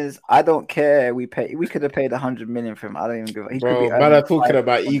best in the business. I don't care. We could have paid 100 million for him. I don't even give a bro. Man, I'm talking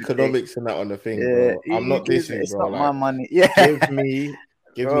about economics and that on the thing. Yeah, bro. I'm not dissing, it's bro. Not my money. Yeah, give me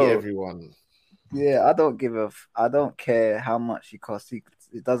everyone. Yeah, I don't care how much he costs.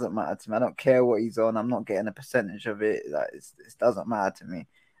 It doesn't matter to me. I don't care what he's on. I'm not getting a percentage of it. Like it doesn't matter to me.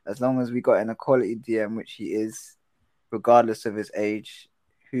 As long as we got in a quality DM, which he is, regardless of his age,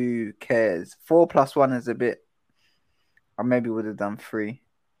 who cares? 4 plus 1 is a bit. I maybe would have done 3,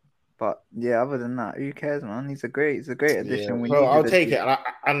 but yeah. Other than that, who cares, man? He's a great addition. Yeah. I'll take it.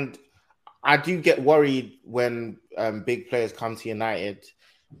 And I do get worried when big players come to United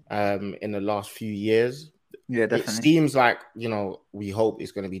in the last few years. Yeah, definitely. It seems like, we hope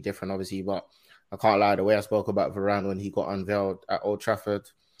it's going to be different, obviously, but I can't lie. The way I spoke about Varane when he got unveiled at Old Trafford,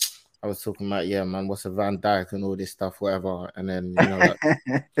 I was talking about, yeah, man, what's a Van Dijk and all this stuff, whatever. And then,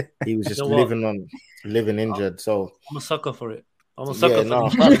 he was just living injured. So I'm a sucker for it. I'm a sucker for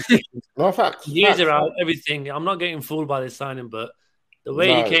it. No facts. Years around, everything. I'm not getting fooled by this signing, but the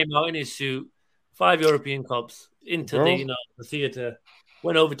way he came out in his suit, 5 European Cups, into the theatre,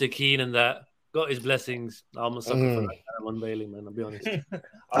 went over to Keane and that, got his blessings. I'm a sucker for that kind of unveiling, man. I'll be honest.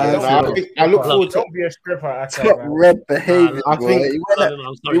 I look forward to be a stripper. Top red behavior. I think he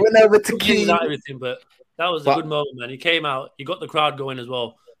went over to Keane. Everything, but that was a good moment, man. He came out, he got the crowd going as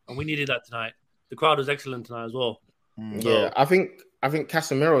well, and we needed that tonight. The crowd was excellent tonight as well. Yeah, I think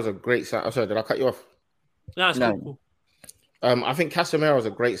Casemiro is a great sign. Oh, sorry, did I cut you off? No, cool. I think Casemiro is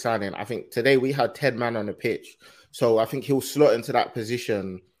a great signing. I think today we had 10 men on the pitch, so I think he'll slot into that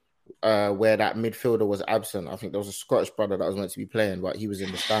position where that midfielder was absent. I think there was a Scottish brother that was meant to be playing, but he was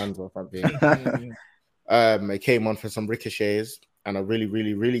in the stands or something. He came on for some ricochets and a really,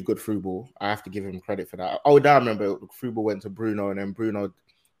 really, really good through ball. I have to give him credit for that. Oh, I remember the through ball went to Bruno, and then Bruno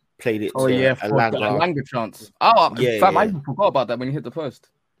played it to Elanga chance. I even forgot about that when he hit the post.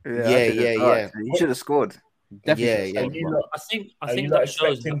 Yeah. He should have scored. Definitely. I think that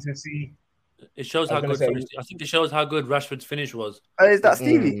shows to see It shows I how was good. gonna say- I think it shows how good Rashford's finish was. Is that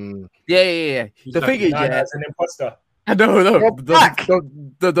Stevie? Yeah. The thing is, Nah, yeah, it's an imposter. no. You're back.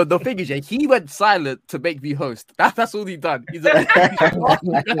 The thing is, yeah, he went silent to make me host. That's all he done. He's a...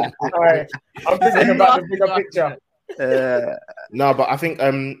 Alright, I'm thinking about the bigger picture. No, but I think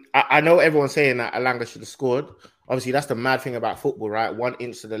I know everyone's saying that Alanga should have scored. Obviously, that's the mad thing about football, right? 1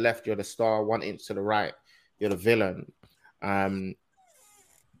 inch to the left, you're the star. 1 inch to the right, you're the villain.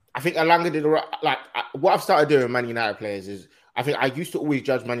 I think Alanga did what I've started doing with Man United players is I think I used to always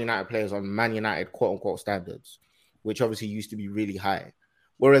judge Man United players on Man United quote unquote standards, which obviously used to be really high.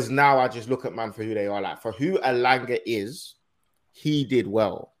 Whereas now I just look at man for who they are. Like for who Alanga is, he did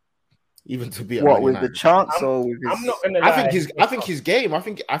well. Even to be what with the chance or with his... I'm not gonna lie. I think his game. I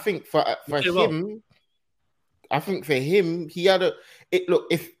think for him, I think for him, he had a look.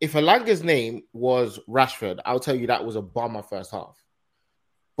 If Alanga's name was Rashford, I'll tell you that was a bomber first half.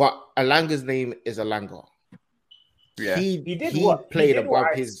 But Alanga's name is Alanga. Yeah, he played above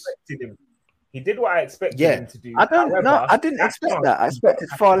his. He did what I expected him to do. I didn't expect that. I expected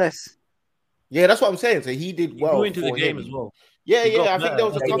far less. Yeah, that's what I'm saying. So he did well. He grew into the game as well. Yeah. I think there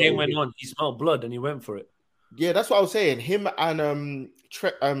was a the game went on. He smelled blood and he went for it. Yeah, that's what I was saying. Him and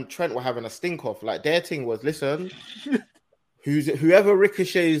Trent were having a stink off. Like their thing was, listen, whoever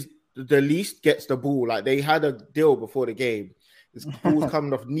ricochets the least gets the ball. Like they had a deal before the game. This ball was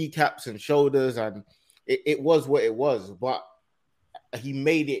coming off kneecaps and shoulders, and it was what it was. But he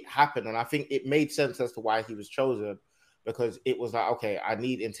made it happen, and I think it made sense as to why he was chosen, because it was like, okay, I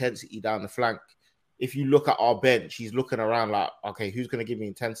need intensity down the flank. If you look at our bench, he's looking around like, okay, who's going to give me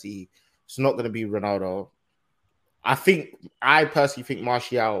intensity? It's not going to be Ronaldo. I personally think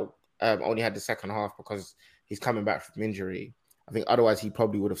Martial only had the second half because he's coming back from injury. I think otherwise he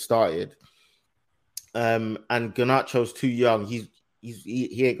probably would have started. And Garnacho's too young. He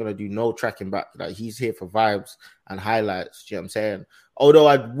ain't gonna do no tracking back. Like he's here for vibes and highlights. Do you know what I'm saying? Although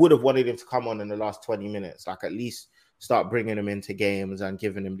I would have wanted him to come on in the last 20 minutes, like at least start bringing him into games and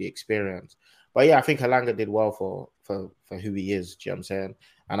giving him the experience. But yeah, I think Alanga did well for who he is. Do you know what I'm saying?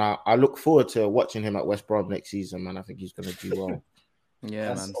 And I look forward to watching him at West Brom next season, man. I think he's gonna do well.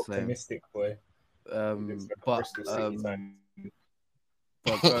 Yeah, that's man. Optimistic, boy. But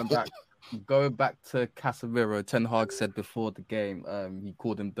going back to Casemiro, Ten Hag said before the game, he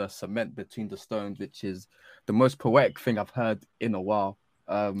called him the cement between the stones, which is the most poetic thing I've heard in a while.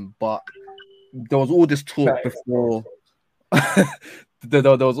 But there was all this talk before. there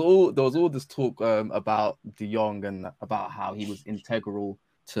was all this talk about De Jong and about how he was integral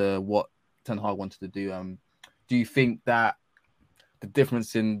to what Ten Hag wanted to do. Do you think that the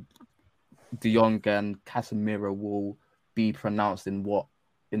difference in De Jong and Casemiro will be pronounced in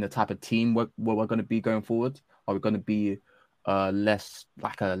the type of team we're going to be going forward? Are we going to be a less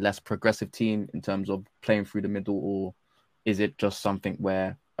progressive team in terms of playing through the middle, or is it just something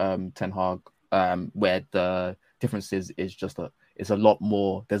where Ten Hag, where the difference is just there's a lot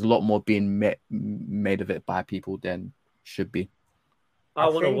more being made of it by people than should be? I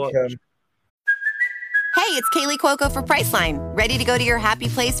want to watch. Hey, it's Kaylee Cuoco for Priceline. Ready to go to your happy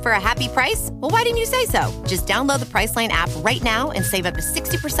place for a happy price? Well, why didn't you say so? Just download the Priceline app right now and save up to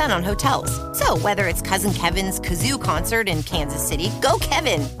 60% on hotels. So whether it's Cousin Kevin's Kazoo Concert in Kansas City, go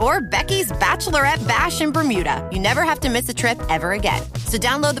Kevin, or Becky's Bachelorette Bash in Bermuda, you never have to miss a trip ever again. So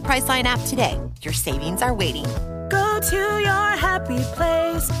download the Priceline app today. Your savings are waiting. Go to your happy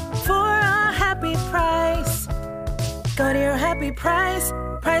place for a happy price. Go to your happy price,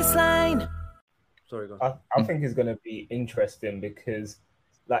 Priceline. Sorry, go on. I think it's going to be interesting because,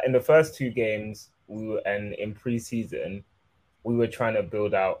 like in the first two games, and in pre-season, we were trying to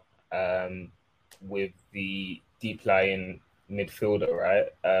build out with the deep lying midfielder, right?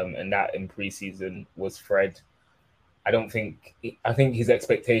 And that in pre-season was Fred. I think his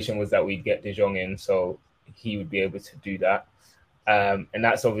expectation was that we'd get De Jong in, so he would be able to do that. And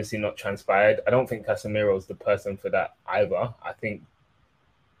that's obviously not transpired. I don't think Casemiro is the person for that either. I think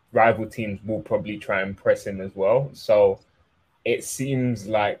rival teams will probably try and press him as well. So it seems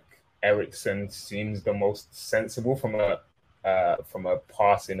like Eriksen seems the most sensible from a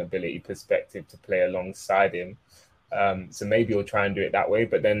passing ability perspective to play alongside him. So maybe we'll try and do it that way.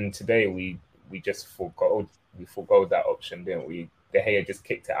 But then today we just forgo that option, didn't we? De Gea just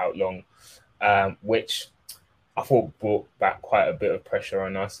kicked it out long, which I thought brought back quite a bit of pressure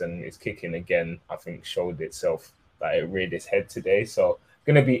on us, and his kicking again, I think, showed itself that it reared its head today. So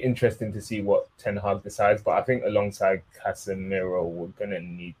going to be interesting to see what Ten Hag decides. But I think alongside Casemiro, we're going to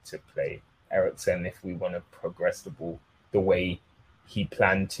need to play Eriksen if we want to progress the ball the way he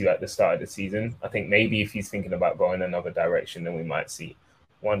planned to at the start of the season. I think maybe if he's thinking about going another direction, then we might see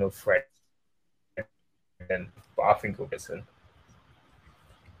one of Fred but I think Robertson.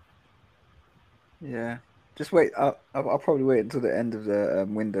 Yeah, just wait. I'll probably wait until the end of the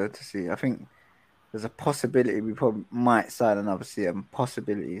window to see. I think there's a possibility we probably might sign another CM.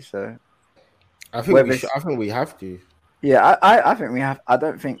 Possibility. So I think we should. I think we have to. Yeah, I think we have. I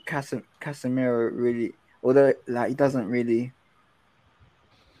don't think Casemiro really, although like he doesn't really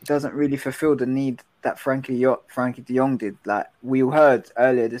fulfill the need that Frankie de Jong did. Like we heard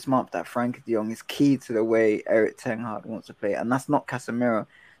earlier this month that Frankie de Jong is key to the way Erik ten Hag wants to play, and that's not Casemiro.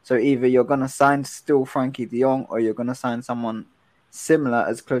 So either you're gonna sign still Frankie de Jong, or you're gonna sign someone similar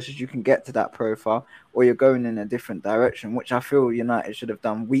as close as you can get to that profile, or you're going in a different direction, which I feel United should have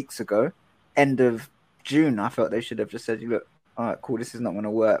done weeks ago. End of June, I felt they should have just said, look, all right, cool, this is not going to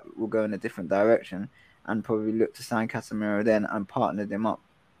work. We'll go in a different direction, and probably look to sign Casemiro then and partnered him up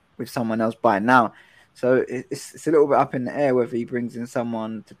with someone else by now. So it's a little bit up in the air whether he brings in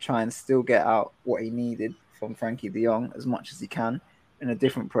someone to try and still get out what he needed from Frankie de Jong as much as he can in a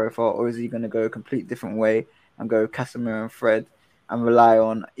different profile, or is he going to go a complete different way and go Casemiro and Fred and rely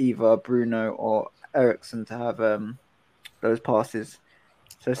on either Bruno or Eriksen to have those passes.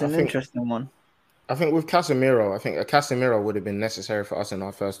 So it's an interesting one. I think with Casemiro, I think a Casemiro would have been necessary for us in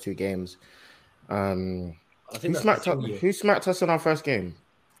our first two games. I think who smacked us in our first game?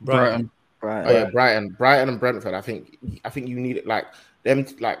 Brighton. Oh yeah, Brighton and Brentford. I think you need it like them.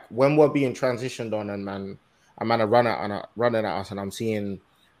 Like when we're being transitioned on and man are running at us, and I'm seeing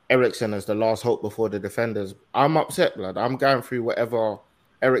Eriksen as the last hope before the defenders. I'm upset, blood. I'm going through whatever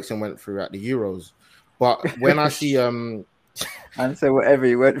Eriksen went through at the Euros, but when I see and so whatever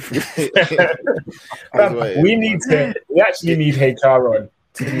he went through, we actually need HR on.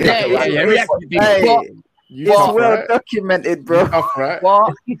 It's well documented, bro. You tough, right?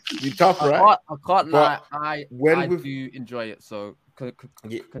 What? You tough, right? I can't lie. I do enjoy it. So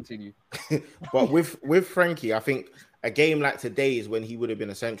continue. But with Frankie, I think a game like today is when he would have been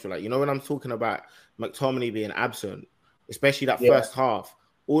essential. Like, you know, when I'm talking about McTominay being absent, especially that first half,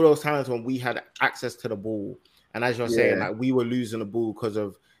 all those times when we had access to the ball, and as you're saying, like we were losing the ball because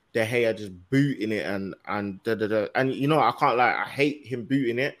of De Gea just booting it and and you know, I can't lie, I hate him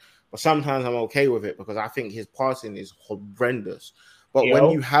booting it, but sometimes I'm okay with it because I think his passing is horrendous. But when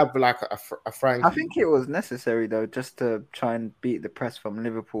you have like a Frankie, I think it was necessary though, just to try and beat the press from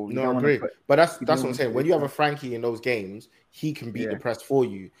Liverpool. No, I agree. But that's what I'm saying. When you have a Frankie in those games, he can beat the press for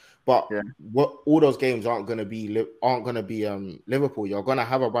you. But what all those games aren't gonna be Liverpool. You're gonna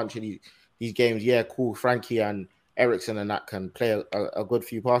have a bunch of these games. Yeah, cool. Frankie and Eriksen and that can play a good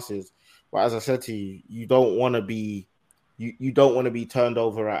few passes. But as I said to you, you don't want to be turned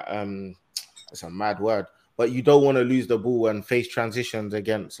over at it's a mad word. But you don't want to lose the ball and face transitions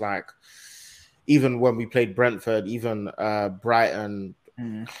against, like, even when we played Brentford, even Brighton,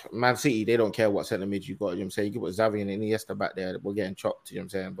 Man City, they don't care what centre mid you got. You know what I'm saying? You put Xavi and Iniesta back there, we're getting chopped. You know what I'm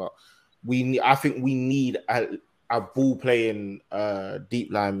saying? But I think we need a ball playing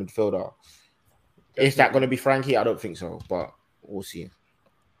deep line midfielder. Is that going to be Frankie? I don't think so, but we'll see.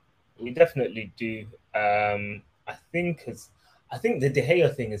 We definitely do. I think the De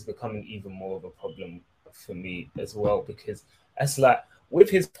Gea thing is becoming even more of a problem for me as well, because it's like with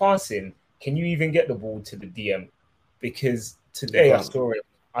his passing, can you even get the ball to the DM? Because today I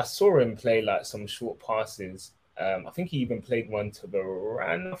saw him play like some short passes. I think he even played one to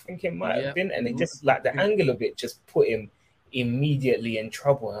Varane, I think it might have been, and it just like the angle of it just put him immediately in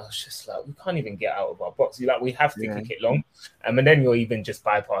trouble. And I was just like, we can't even get out of our box. Like, we have to kick it long, and then you're even just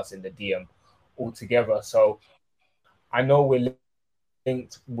bypassing the DM altogether. So I know we're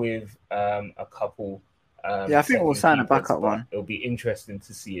linked with a couple. I think we'll sign a backup one. It'll be interesting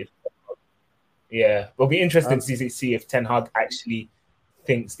to see to see if Ten Hag actually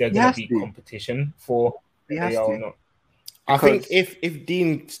thinks they're going to be competition for AR or not. I think if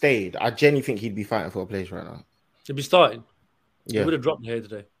Dean stayed, I genuinely think he'd be fighting for a place right now. He'd be starting. Yeah, he would have dropped here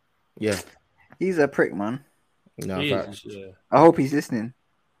today. Yeah, he's a prick, man. No, I hope he's listening.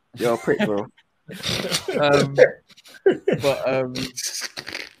 You're a prick, bro.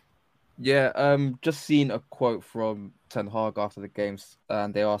 Just seen a quote from Ten Hag after the games,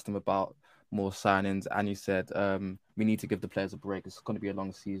 and they asked him about more signings, and he said, we need to give the players a break. It's going to be a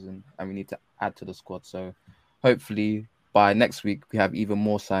long season, and we need to add to the squad. So hopefully by next week, we have even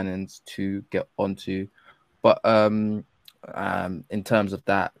more signings to get onto. But in terms of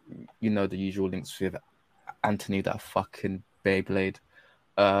that, you know, the usual links with Anthony, that fucking Beyblade.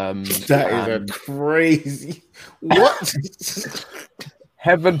 That is a crazy... What?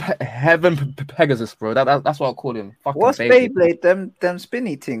 Heaven Pegasus, bro. That's what I call him. Fucking what's Beyblade? Them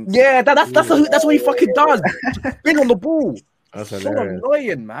spinny things. Yeah, that's what he fucking does. Spin on the ball. That's so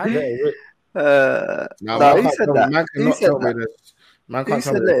annoying, man. No, who man said can't that? man Who cannot said tell me that? this. Man Who can't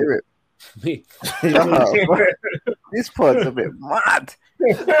tell said me let it this. rip? Me. Oh, this pod's a bit mad.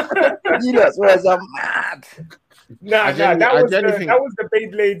 You lot's words are mad. Nah, that was the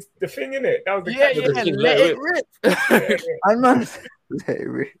Beyblade, the thing, innit? That was the let it rip. I'm not let it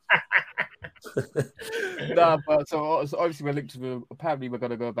rip. No, but so obviously we're linked with. Apparently, we're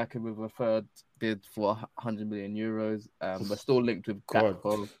gonna go back in with a third bid for 100 million euros. We're still linked with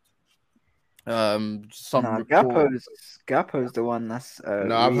Gakpo. Gakpo's the one that's.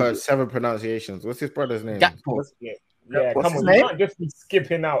 No, I've heard 7 pronunciations. What's his brother's name? Gakpo. Yeah, What's come his on. name? You can't just be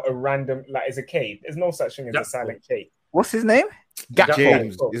skipping out a random, like, it's a K. There's no such thing as a silent K. What's his name?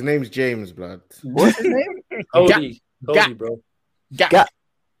 James. His name's James, blood. What's his name? Cody, bro.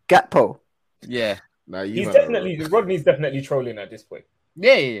 Gakpo. Yeah. Nah, Rodney's definitely trolling at this point.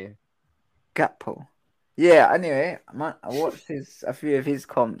 Yeah. Gakpo. Yeah, anyway, man, I watched a few of his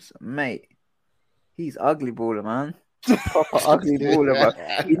comps, mate. He's ugly baller, man. Proper ugly baller, bro.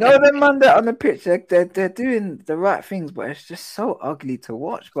 You know them man that on the pitch, they're doing the right things, but it's just so ugly to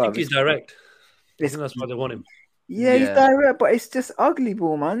watch, bro. I think he's direct. I think that's why they want him. Yeah, he's direct, but it's just ugly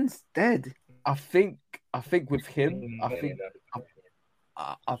ball, man. It's dead. I think with him,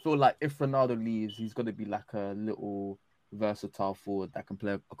 I feel like if Ronaldo leaves, he's gonna be like a little versatile forward that can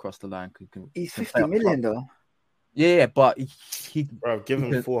play across the line. He's 50 million though. Yeah, but he bro, give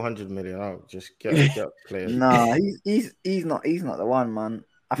him 400 million. I'll just get players. Nah, he's not the one, man.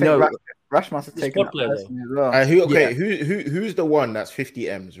 I think Rash must have taken that person as well. Who's the one that's 50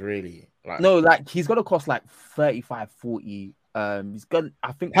 M's really? Like, no, like he's gonna cost like 35, 40. He's gonna.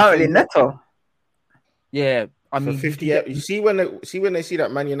 I think apparently Neto. Yeah, I mean 50. You see when they see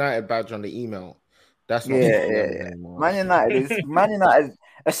that Man United badge on the email. That's not Man United.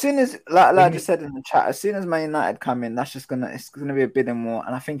 As soon as, like I just said in the chat, as soon as Man United come in, it's gonna be a bidding war,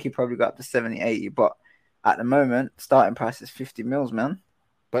 and I think he probably got up to 70, 80. But at the moment, starting price is 50 mils, man.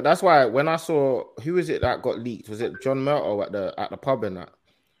 But that's why when I saw who is it that got leaked, was it John Murto at the pub and that?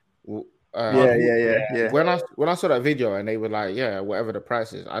 Yeah. When I saw that video and they were like, yeah, whatever the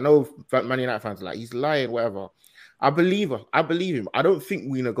price is, I know Man United fans are like, he's lying, whatever. I believe him. I don't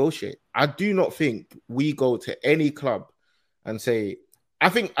think we negotiate. I do not think we go to any club and say. I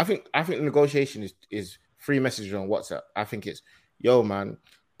think the negotiation is free messages on WhatsApp. I think it's, yo man,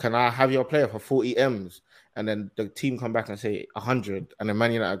 can I have your player for 40 M's? And then the team come back and say 100, and then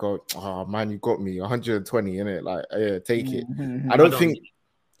Man United go, oh man, you got me 120, innit? Like, yeah, take it. I don't think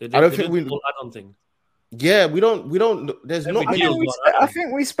we. I don't think. Yeah, we don't. There's not. I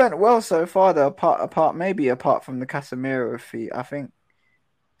think we spent well so far. Though, apart from the Casemiro fee, I think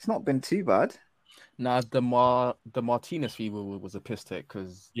it's not been too bad. Nah, the Martinez fee was a piss take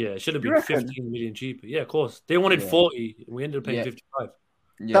because it should have been 15 million cheaper. Yeah, of course. They wanted 40. We ended up paying 55.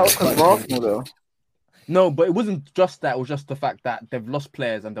 Yeah, that was because of Arsenal, though. No, but it wasn't just that. It was just the fact that they've lost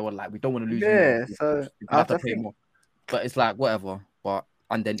players and they were like, we don't want to lose. Yeah, so I have to pay more. But it's like whatever. But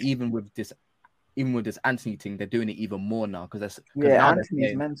and then even with this Anthony thing, they're doing it even more now because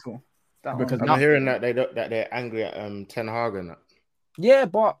Anthony's mental. Because I'm hearing that they're angry at Ten Hag and that. Yeah,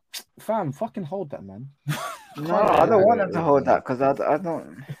 but fam, fucking hold that, man. No, I don't want them to hold that because I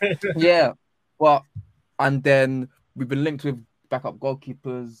don't. Yeah, well, and then we've been linked with backup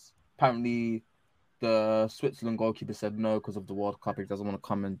goalkeepers. Apparently, the Switzerland goalkeeper said no because of the World Cup. He doesn't want to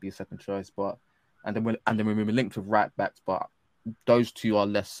come and be a second choice. And then we've been linked with right backs, but those two are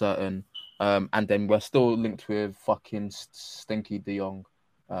less certain. And then we're still linked with fucking Stinky De Jong.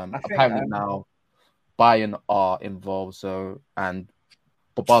 Apparently now Bayern are involved.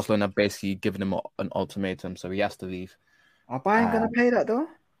 But Barcelona have basically given him an ultimatum, so he has to leave. Are Bayern gonna pay that though?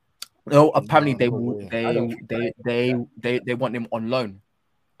 No, apparently they want him on loan.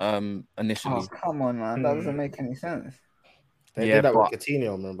 Initially. Oh, come on, man, that doesn't make any sense. They did that with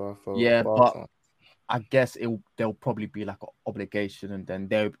Coutinho, remember? But I guess there'll probably be like an obligation, and then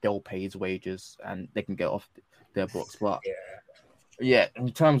they'll pay his wages, and they can get off their books. But yeah, in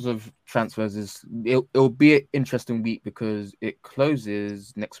terms of transfers, it'll be an interesting week because it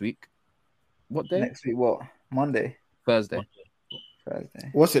closes next week. What day? Next week, what? Monday? Thursday.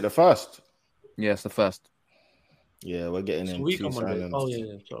 What's it, the first? Yeah, it's the first. Yeah, we're getting in. Week on Monday. Oh,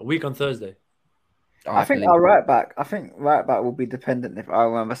 yeah. So a week on Thursday. I think our right back will be dependent if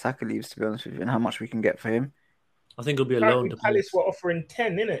Wan-Bissaka leaves, to be honest with you, and how much we can get for him. I think it'll be a loan. Palace were offering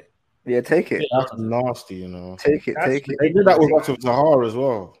 10, innit? Yeah, take it. That's nasty, you know. Take it. They did that with Zaha as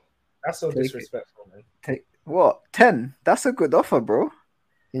well. That's so disrespectful, man. Take what? 10? That's a good offer, bro.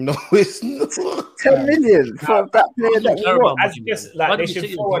 No, it's not. 10 million for that player that we want. They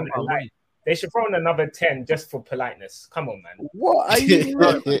should throw They should throw in another 10 just for politeness. Come on, man. What are you?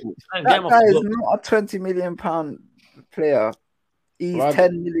 That guy is not a £20 million player. He's Right.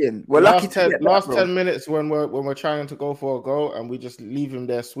 10 million. We're lucky to get last that, 10 minutes when we're trying to go for a goal and we just leave him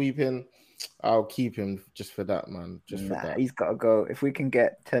there sweeping. I'll keep him just for that, man. For that. He's got to go. If we can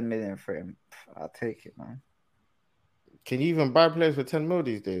get 10 million for him, I'll take it, man. Can you even buy players for 10 mil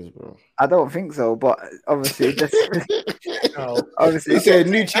these days, bro? I don't think so, but obviously, no. Obviously, he said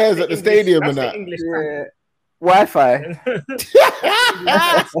new chairs at the stadium and that. Yeah. Wi-Fi.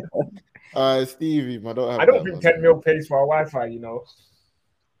 Stevie, man, I don't think 10 mil pays for our Wi-Fi, you know.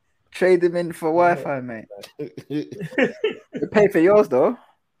 Trade him in for Wi-Fi, mate. You pay for yours though.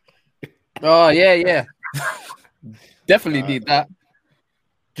 Oh yeah. Definitely need that.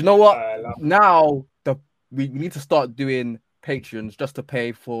 Do you know what? Now we need to start doing Patreons just to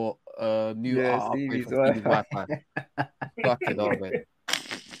pay for new upgrade for Stevie's Wi-Fi. Fuck it all, mate.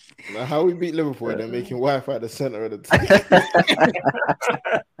 Now, how we beat Liverpool and they're making Wi-Fi at the center of the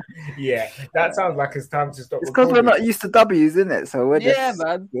Yeah, that sounds like it's time to stop. It's because we're not used to W's, isn't it? So we're just,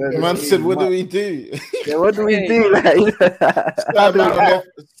 man. Man said, "What do we do? Yeah, what do we do?"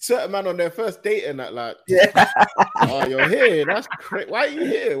 Certain man on their first date and that, like, oh, you're here. That's crazy. Why are you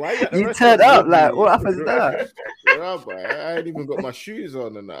here? Why are you turned up? Like, what happens there? I ain't even got my shoes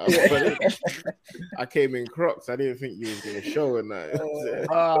on and that. I came in Crocs. I didn't think you was gonna show and that.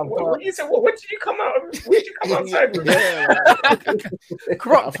 What you said? What did you come out? What did you come outside with?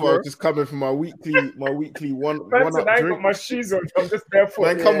 Crocs. I thought I was just coming from my weekly one up I ain't drink. got my shoes on. I'm just barefoot.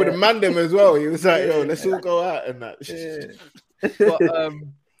 Man, come with a mandem as well. He was like, "Yo, let's all go out and that." But,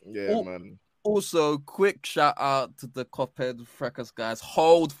 man. Also, quick shout out to the Cophead Fracas guys.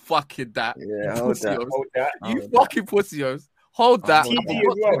 Hold fucking that. Yeah, hold that. You fucking pussios. Hold that.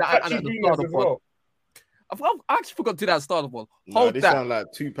 I actually forgot to do that at the start of the ball. Hold this that. sound like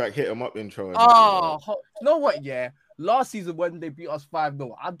Tupac hit 'em up intro. You know what? Yeah. Last season when they beat us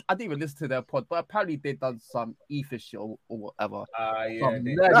 5-0, I didn't even listen to their pod, but apparently they done some ETH shit or whatever.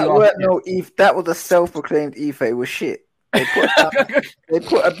 That weren't no ETH. That was a self-proclaimed ETH. It was shit. They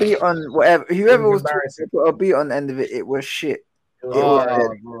put a beat on whatever. Whoever was talking, put a beat on the end of it. It was shit. Bro.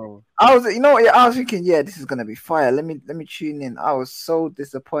 I was, I was thinking, yeah, this is gonna be fire. Let me tune in. I was so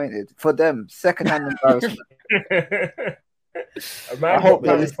disappointed for them. Secondhand embarrassment. I hope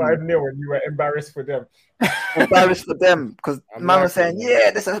that was 5-0 and you were embarrassed for them. Embarrassed for them because man was saying,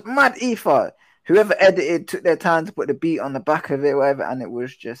 yeah, this is mad EFA. Whoever edited took their time to put the beat on the back of it, whatever, and it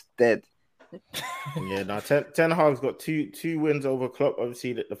was just dead. Yeah, now Ten Hag's got two wins over Klopp.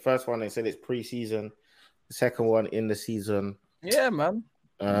 Obviously, the first one they said it's pre-season. The second one in the season. Yeah, man.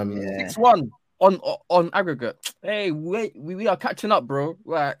 6-1 on aggregate. Hey, we are catching up, bro.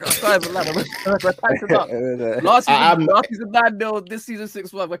 Right, we're catching up. Last season 9-0, this season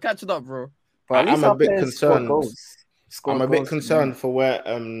 6-1. We're catching up, bro. I'm a bit concerned. I'm a bit concerned for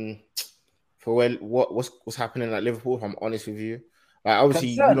what's happening at Liverpool. If I'm honest with you, like obviously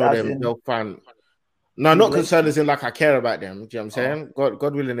you know them, they'll find. No, not concerned as in like I care about them. Do you know what I'm saying?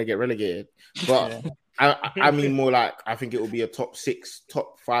 God willing, they get relegated, but. I mean more like I think it will be a top 6,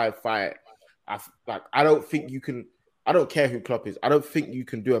 top 5 fight. I don't think you can. I don't care who Klopp is. I don't think you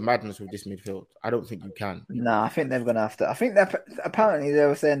can do a madness with this midfield. I don't think you can. No, I think they're gonna have to. I think apparently they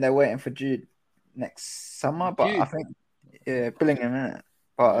were saying they're waiting for Jude next summer, but I think Billingham, innit?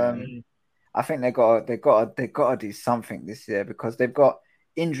 But I think they gotta do something this year because they've got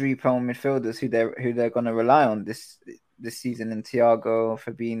injury-prone midfielders who they're gonna rely on this season in Thiago,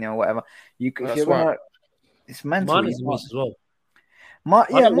 Fabinho, whatever. It's mental. Mane's a miss as well. Mane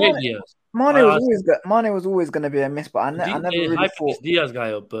was always going to be a miss, but I never really thought Diaz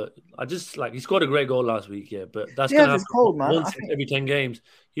guy up. But I just he scored a great goal last week, but that's Diaz gonna is cold, man. Once every 10 games.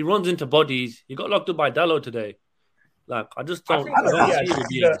 He runs into bodies. He got locked up by Dallo today. Like I just don't. I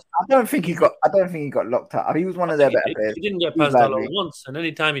don't think he got locked up. He was one of their better players. He didn't get past Dallo once, and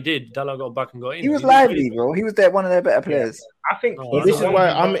any time he did, Dallo got back and got in. He was lively, bro. He was one of their better players. I think. This is why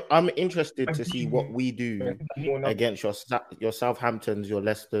I'm interested to see what we do against your Southamptons, your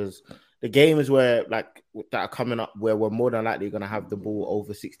Leicesters, the games where that are coming up where we're more than likely going to have the ball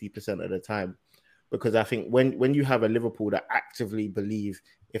over 60% of the time, because I think when you have a Liverpool that actively believe.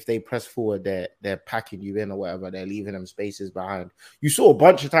 If they press forward, they're packing you in or whatever. They're leaving them spaces behind. You saw a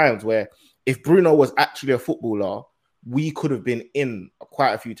bunch of times where if Bruno was actually a footballer, we could have been in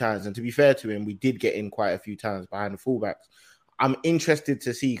quite a few times. And to be fair to him, we did get in quite a few times behind the fullbacks. I'm interested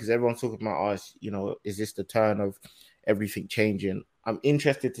to see because everyone's talking about us. Is this the turn of everything changing? I'm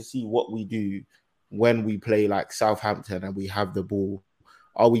interested to see what we do when we play like Southampton and we have the ball.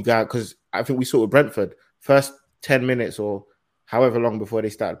 Are we going? Because I think we saw with Brentford first 10 minutes or however long before they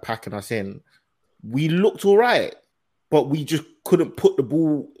started packing us in, we looked all right, but we just couldn't put the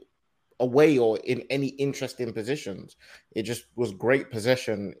ball away or in any interesting positions. It just was great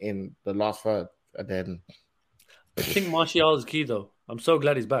possession in the last third, and then I think Martial is key though. I'm so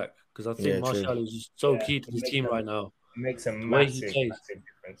glad he's back because I think Martial true. is just so key to this team right now. Makes a The way he massive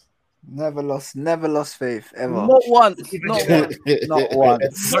difference. Never lost faith ever. Not once. Not once. Not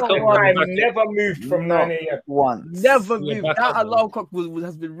once. Never moved from 9 a.m. Once. Never moved. That alarm clock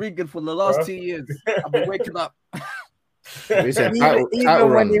has been ringing for the last 2 years. I've been waking up.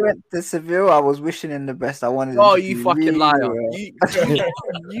 Even when he went to Seville, I was wishing him the best. I wanted. Oh, him to you do fucking really liar! well.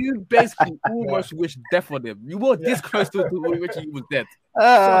 You basically almost wished death on him. You were this close to wishing he was dead.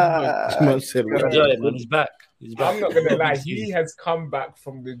 He's back. He's back. I'm not gonna lie. He has come back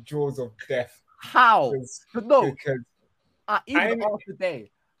from the jaws of death. How? No. Because even asked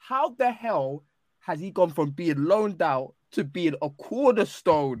today, how the hell has he gone from being loaned out to being a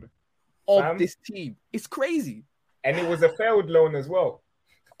cornerstone of this team? It's crazy. And it was a failed loan as well.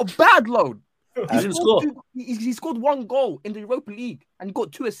 A bad loan. He didn't score. He scored 1 goal in the Europa League and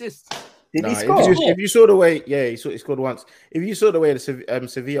got 2 assists. Did he score? If you saw the way, he scored once. If you saw the way the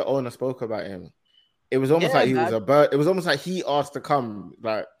Sevilla owner spoke about him, it was almost like he was a bird. It was almost like he asked to come,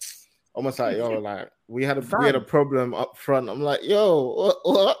 like almost like we had a problem up front. I'm like,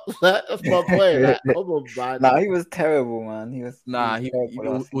 what? That's my boy. He was terrible, man. He was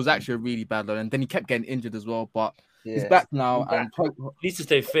actually a really bad loan, and then he kept getting injured as well. But he's back now, and he needs to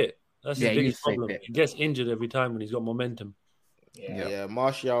stay fit. That's his biggest problem. He gets injured every time when he's got momentum. Yeah.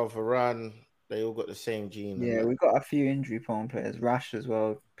 Martial, Varane, they all got the same gene. Yeah, we got a few injury-prone players. Rash as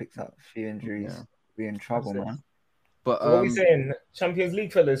well picked up a few injuries. Yeah. We're in trouble, man. But what are we saying? Champions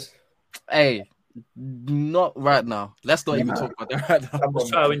League, fellas? Hey, not right now. Let's not even talk about that right now.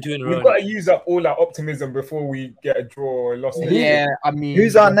 We've got to use up all our optimism before we get a draw or loss. Yeah, I mean,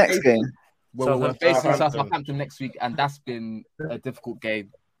 who's our next game? Well, we're facing Southampton next week, and that's been a difficult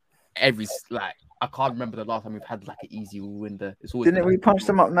game. I can't remember the last time we've had like an easy win there. Didn't we punch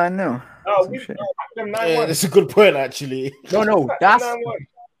them up 9-0? Oh, we punched them 9-1. Yeah, that's a good point, actually. No, that's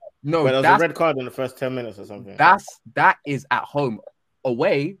no. But there was a red card in the first 10 minutes or something. That is at home.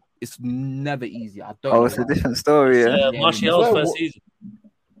 Away, it's never easy. I don't. Oh, it's a different story. Yeah. Martial's first season.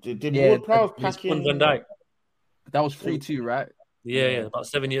 Did Ward-Prowse pack in? Van Dijk. That was 3-2, right? Yeah, about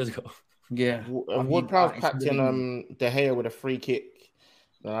 7 years ago. Yeah. Ward-Prowse packed in De Gea with a free kick.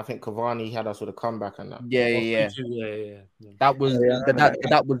 And I think Cavani had us with a comeback and that. Yeah. That was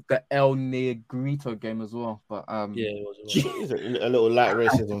that was the El Negrito game as well. But it was a little light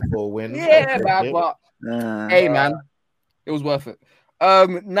racism for a win. Yeah, man. But hey, man, it was worth it.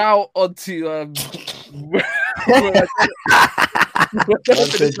 Now on to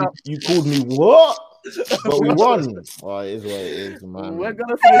you called me what? But we won. Oh, it is what it is, man. We're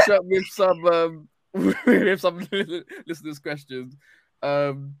gonna finish up with some listeners' questions.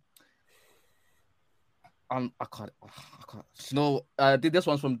 I can't. No, this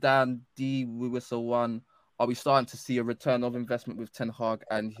one's from Dan D. Whistle One. Are we starting to see a return of investment with Ten Hag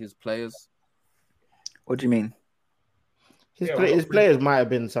and his players? What do you mean? His players might have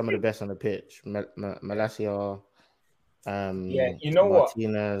been some of the best on the pitch. Malacia, you know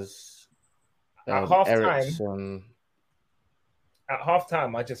Martinez, at halftime. At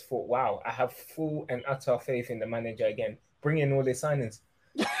halftime, I just thought, wow, I have full and utter faith in the manager again. Bring in all these signings.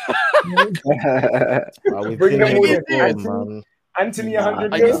 Bring them all in. Anthony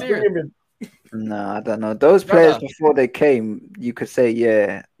 100 goals. Bring him in. No, I don't know. Those players before they came, you could say,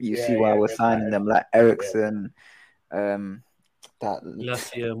 you see why we're signing them, like Ericsson, Malacia,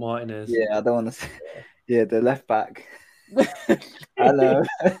 Martinez. Yeah, I don't want to say. Yeah, the left back. I know.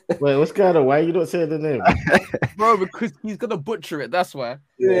 Wait, what's going on? Why you not saying the name? Bro, because he's gonna butcher it, that's why.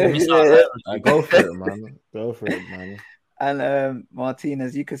 Go for it, man. Go for it, man. And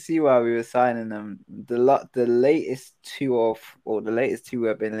Martinez, you can see why we were signing them. The latest two we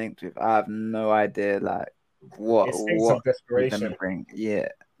have been linked with, I have no idea what of desperation. Bring. Yeah.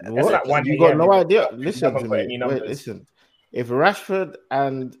 What? Like you got no idea. Listen to me. Wait, listen. If Rashford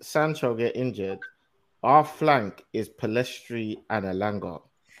and Sancho get injured, our flank is Palestri and Elanga.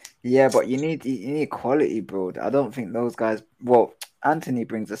 Yeah, but you need quality, bro. I don't think those guys. Well, Anthony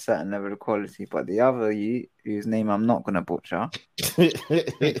brings a certain level of quality, but the other whose name I'm not gonna butcher. He's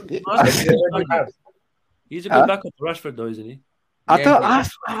a good backup for Rashford, though, isn't he?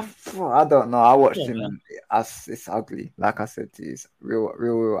 I don't know. I watched him and it's ugly. Like I said to you, it's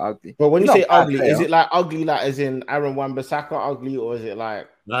real ugly. But when He's you not say a bad ugly, player. is it like ugly, like as in Aaron Wan-Bissaka ugly, or is it like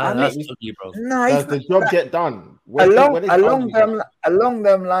That's ugly, bro. No, does the job get done? Along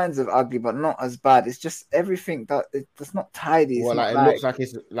them lines of ugly, but not as bad. It's just everything that's not tidy. It's Well, not like it looks like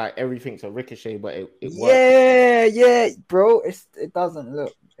it's like everything's a ricochet, but it works. Yeah, bro. It doesn't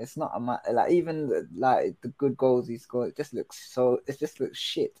look. It's not like even like the good goals he scored. It just looks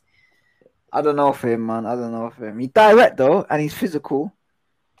shit. I don't know for him, man. I don't know for him. He's direct though, and he's physical.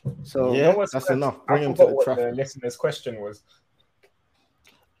 So yeah, that's enough. Bring him to the what traffic. the listener's question was.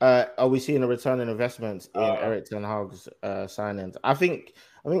 Are we seeing a return in investments in Erik ten Hag's signings? I think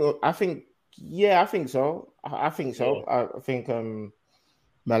so. I think so. Yeah. I think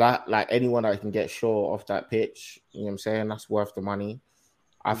like anyone that can get Shaw off that pitch, you know what I'm saying? That's worth the money.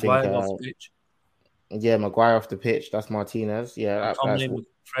 I Maguire think off the pitch. Yeah, Maguire off the pitch. That's Martinez. Yeah, that's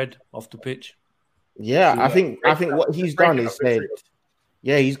Fred off the pitch. Yeah, I think what he's done is said,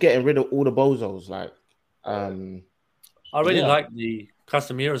 he's getting rid of all the bozos. Like, I really like the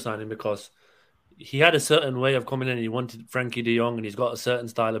Casemiro signing because he had a certain way of coming in. And he wanted Frankie de Jong, and he's got a certain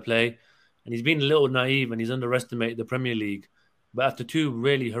style of play, and he's been a little naive and he's underestimated the Premier League. But after 2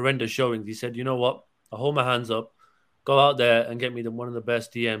 really horrendous showings, he said, "You know what? I'll hold my hands up. Go out there and get me one of the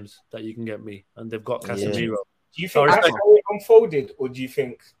best DMs that you can get me." And they've got Casemiro. Do you think that's how it unfolded, or do you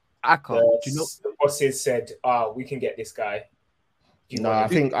think the bosses said, we can get this guy? I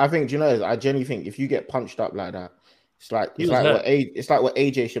think do you know? I genuinely think if you get punched up like that, it's like what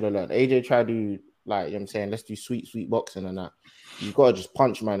AJ should have learned. AJ tried to like, you know what I'm saying, let's do sweet boxing and that. You gotta just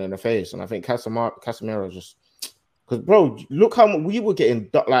punch man in the face, and I think Casemiro just because bro, look how we were getting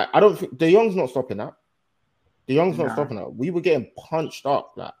like. I don't think De Jong's not stopping that. De Jong's not stopping that. We were getting punched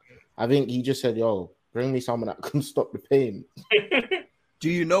up. Like, I think he just said, "Yo, bring me someone that can stop the pain." Do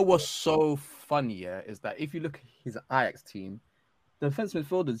you know what's so funny? Yeah, is that if you look at his Ajax team, the defensive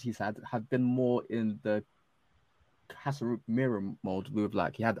midfielders he's had have been more in the Casemiro mode. With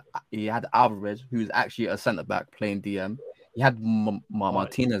like he had Alvarez, who's actually a centre back playing DM. He had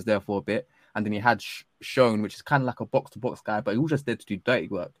Martinez there for a bit, and then he had Shone, which is kind of like a box-to-box guy, but he was just there to do dirty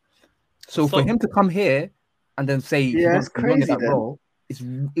work. So for him to come here and then say he wants to run in that role,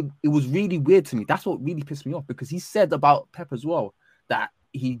 it was really weird to me. That's what really pissed me off because he said about Pep as well that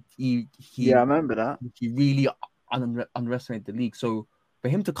he I remember that he really underestimated the league. So for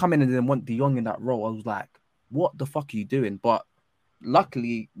him to come in and then want De Jong in that role, I was like, what the fuck are you doing? But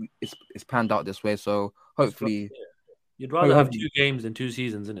luckily, it's panned out this way. So hopefully, you'd rather have 2 games than 2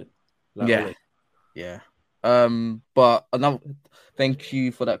 seasons, innit? Like, yeah. But another thank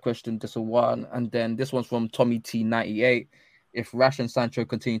you for that question. This one, and then this one's from Tommy T98. If Rash and Sancho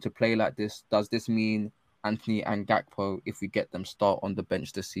continue to play like this, does this mean Anthony and Gakpo, if we get them, start on the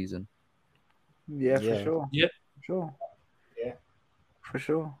bench this season? Yeah, for sure. Yeah, for sure. Yeah, for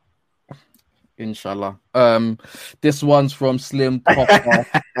sure. Inshallah. This one's from Slim Popper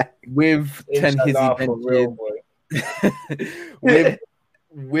with 10 Hizzy benching.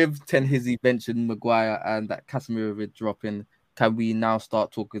 with 10 Hizzy benching Maguire and that Casemiro dropping. Can we now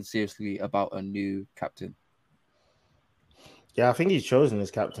start talking seriously about a new captain? Yeah, I think he's chosen his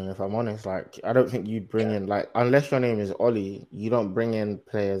captain, if I'm honest. Like, I don't think you'd bring in, like, unless your name is Oli, you don't bring in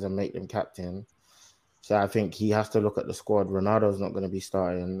players and make them captain. So I think he has to look at the squad. Ronaldo's not going to be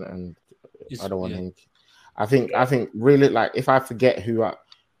starting, and I don't want him. I think really, like, if I forget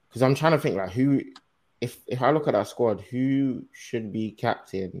because I'm trying to think, like, who, if I look at that squad, who should be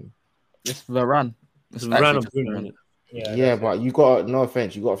captain? It's Varane. It's Varane. Yeah, but you got, no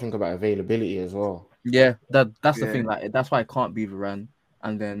offense, you got to think about availability as well. Yeah, that's the thing. Like, that's why it can't be Varane.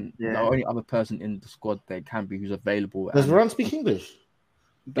 And then the only other person in the squad there can be who's available. Does Varane speak English?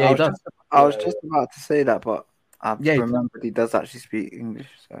 Yeah, he does. I was just about to say that, but I remembered he does actually speak English.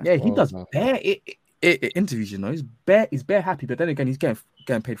 So. Yeah, he does. Interviews, you know, he's bare happy, but then again, he's getting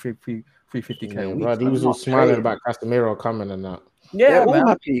paid $350K a week. Right, he was all smiling about Casemiro coming and that. Yeah, all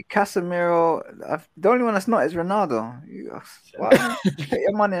happy. Casemiro. The only one that's not is Ronaldo. Get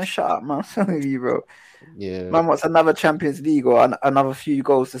your money and shut up, man. I'm telling you, bro. Yeah, man wants another Champions League or another few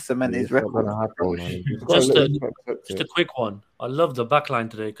goals to cement his record. Just a quick one. I love the backline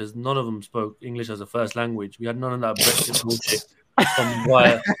today because none of them spoke English as a first language. We had none of that Brexit bullshit from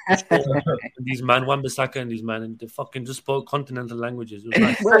where these man, Wan-Bissaka and these man, and they fucking just spoke continental languages. It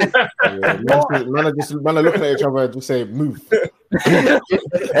was like, man are looking at each other and just say, move.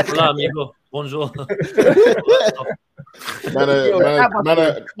 Hola, amigo. Bonjour.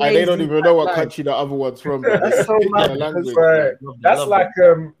 They don't even know what country the other one's from. That's so mad.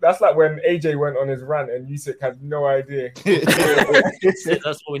 That's like when AJ went on his rant and Usyk had no idea.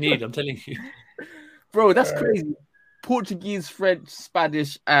 That's what we need. I'm telling you, bro. That's crazy. Portuguese, French,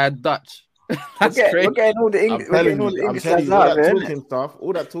 Spanish, and Dutch. That's crazy. We're getting all the English. I'm telling you,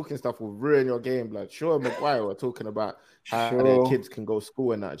 all that talking stuff will ruin your game. Like, sure, Maguire were talking about how their kids can go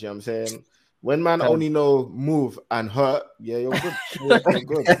school and that. Do you know what I'm saying? When man only know move and hurt, yeah, you're good. You're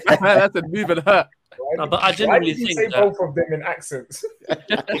good. That's a move and hurt. No, but I genuinely think say both of them in accents.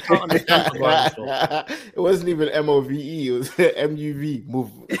 It wasn't even MOVE, it was MUV.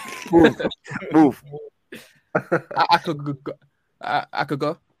 Move. I could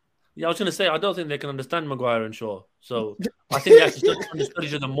go. Yeah, I was going to say, I don't think they can understand Maguire and Shaw. So I think they actually understood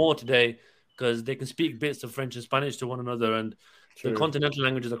each other more today because they can speak bits of French and Spanish to one another, and the continental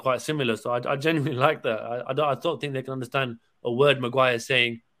languages are quite similar. So I genuinely like that. I don't think they can understand a word Maguire is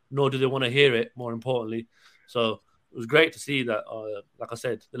saying, nor do they want to hear it, more importantly. So it was great to see that, like I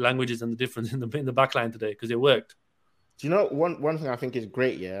said, the languages and the difference in the back line today, because it worked. Do you know, one thing I think is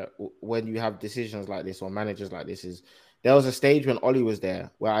great, when you have decisions like this or managers like this is, there was a stage when Ollie was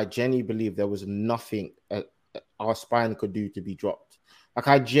there where I genuinely believe there was nothing our spine could do to be dropped. Like,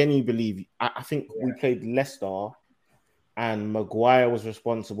 I genuinely believe, I think we played Leicester and Maguire was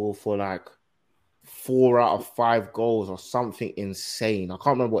responsible for like 4 out of 5 goals or something insane. I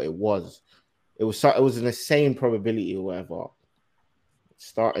can't remember what it was. It was an insane probability or whatever.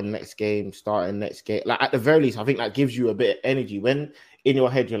 Starting next game. Like, at the very least, I think that gives you a bit of energy. When in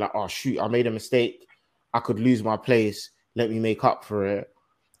your head you're like, oh shoot, I made a mistake. I could lose my place. Let me make up for it.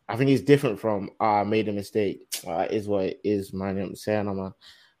 I think it's different from I made a mistake. It is what it is, man. You know what I'm saying?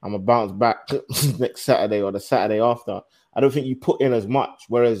 I'm a bounce back next Saturday or the Saturday after. I don't think you put in as much.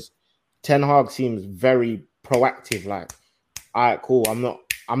 Whereas Ten Hag seems very proactive. Like, all right, cool. I'm not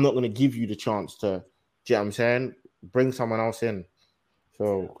going to give you the chance to. Do you know what I'm saying? Bring someone else in.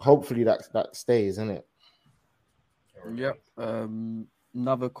 So hopefully that stays, isn't it? Yep.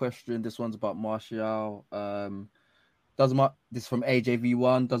 Another question. This one's about Martial. This is from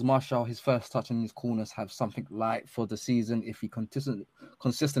AJV1. Does Martial, his first touch in his corners, have something light for the season if he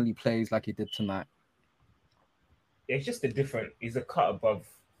consistently plays like he did tonight? Yeah, it's just he's a cut above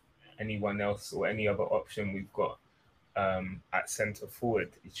anyone else or any other option we've got at centre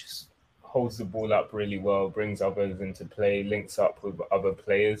forward. He just holds the ball up really well, brings others into play, links up with other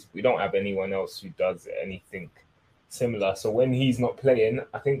players. We don't have anyone else who does anything similar. So when he's not playing,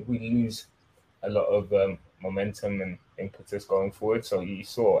 I think we lose a lot of momentum and impetus going forward. So you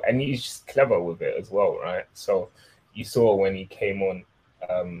saw, and he's just clever with it as well, right? So you saw when he came on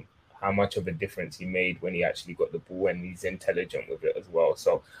how much of a difference he made when he actually got the ball, and he's intelligent with it as well.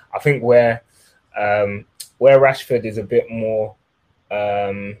 So I think where Rashford is a bit more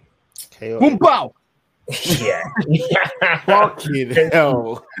boom bow. Yeah. Fucking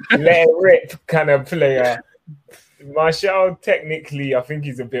hell. Let it rip kind of player. Martial, technically, I think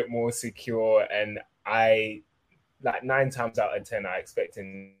he's a bit more secure, and I, like 9 times out of 10, I expect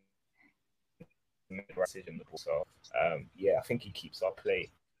him to make the right decision. So, yeah, I think he keeps our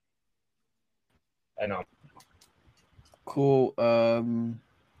play. And cool.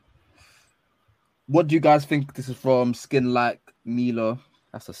 What do you guys think? This is from Skin Like Milo.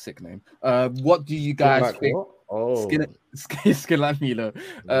 That's a sick name. What do you guys think? Skin Like Milo.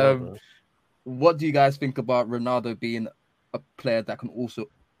 What do you guys think about Ronaldo being a player that can also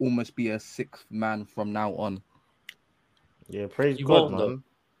almost be a 6th man from now on? Yeah, praise God, man.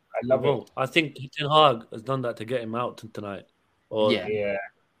 I love it. I think Ten Hag has done that to get him out tonight. Yeah.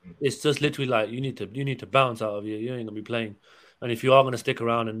 It's just literally like you need to bounce out of here. You ain't gonna be playing, and if you are gonna stick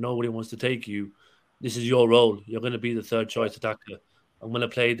around and nobody wants to take you, this is your role. You're gonna be the 3rd choice attacker. I'm gonna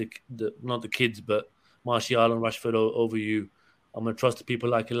play the not the kids, but Martial and Rashford over you. I'm gonna trust the people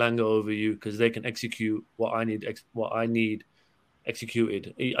like Elanga over you because they can execute what I need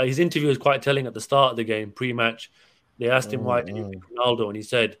executed. His interview was quite telling at the start of the game, pre-match. They asked him why did you pick Ronaldo, and he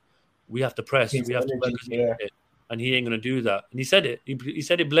said, "We have to press. We have to work." And he ain't going to do that. And he said it. He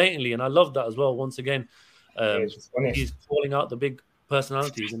said it blatantly, and I love that as well. Once again, he's calling out the big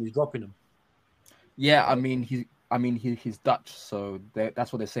personalities and he's dropping them. Yeah, I mean he's Dutch, so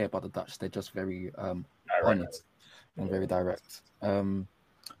that's what they say about the Dutch. They're just very honest and very direct.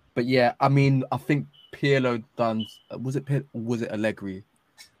 But yeah, I mean, I think Pirlo done. Was it Allegri?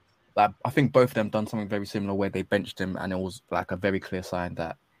 Like, I think both of them done something very similar where they benched him, and it was like a very clear sign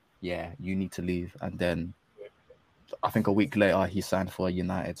that you need to leave, and then. I think a week later he signed for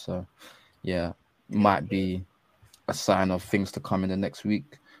United, so yeah, might be a sign of things to come in the next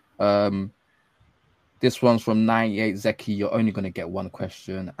week. This one's from 98 Zeki. You're only going to get one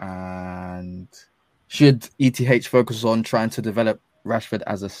question. And should ETH focus on trying to develop Rashford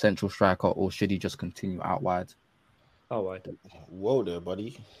as a central striker, or should he just continue out wide? Out wide. Whoa there,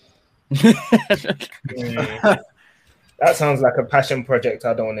 buddy. That sounds like a passion project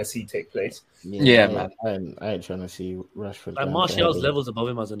I don't want to see take place. Yeah, man. I ain't trying to see Rashford. And Martial's levels above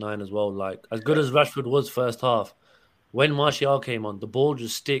him as a 9 as well. Like, as good as Rashford was first half, when Martial came on, the ball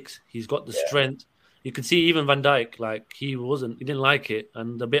just sticks. He's got the strength. You could see even Van Dijk, like, he didn't like it.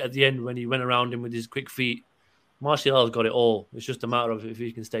 And the bit at the end when he went around him with his quick feet, Martial's got it all. It's just a matter of if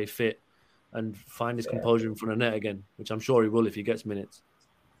he can stay fit and find his composure in front of net again, which I'm sure he will if he gets minutes.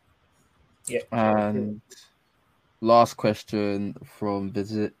 Yeah. And last question from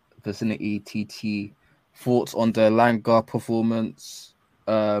Vicinity TT. Thoughts on the Elanga performance,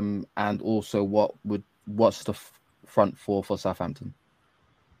 and also what's the front four for Southampton?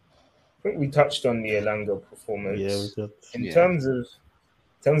 I think we touched on the Elanga performance. Yeah, we did. In terms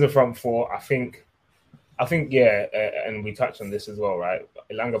of front four, I think and we touched on this as well, right?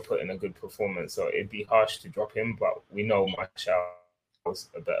 Elanga put in a good performance, so it'd be harsh to drop him, but we know Martial was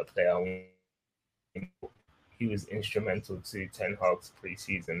a better player. He was instrumental to Ten Hag's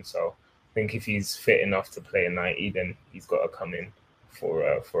pre-season, so I think if he's fit enough to play a 90, then he's got to come in for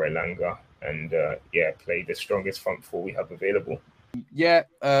Elanga and play the strongest front four we have available. Yeah,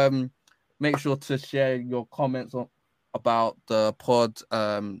 make sure to share your comments about the pod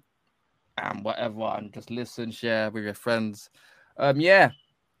and whatever, and just listen, share with your friends.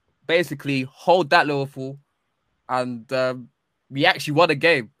 Basically hold that level full, and we actually won a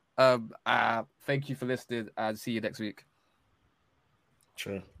game. Thank you for listening, and see you next week.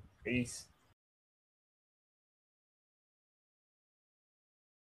 Sure. Peace.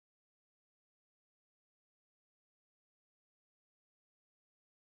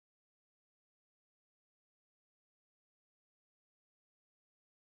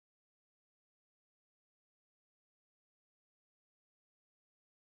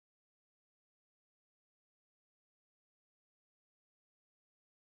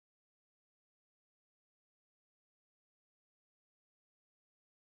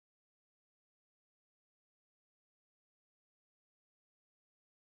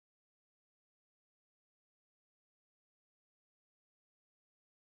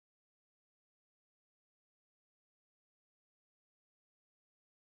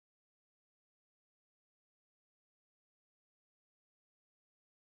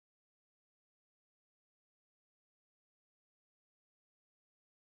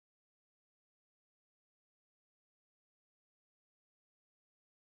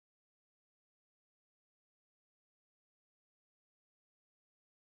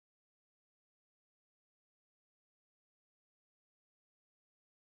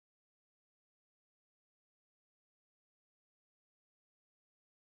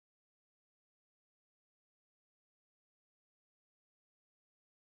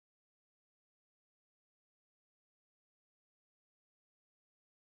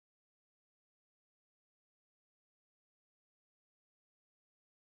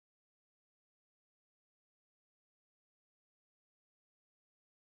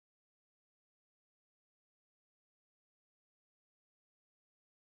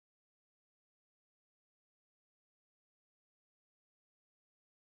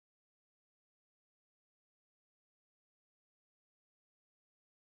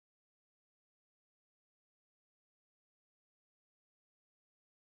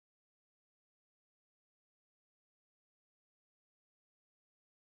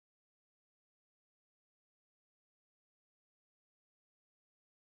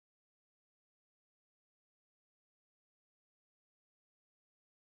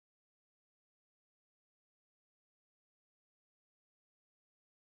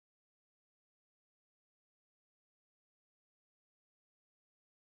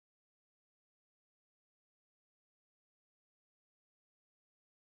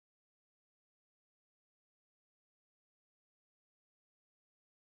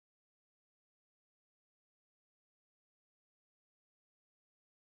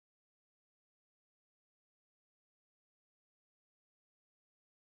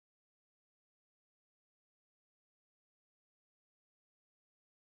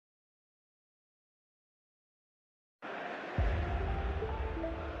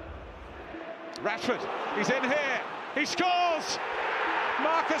 Rashford, he's in here, he scores!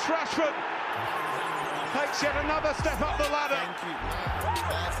 Marcus Rashford takes yet another step up the ladder.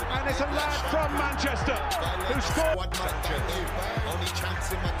 And it's a lad from Manchester who scored. Only chance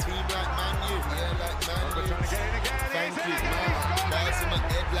in my team like Man U. Yeah, like Man U. Trying to get in again. Thank you, man. Bars in my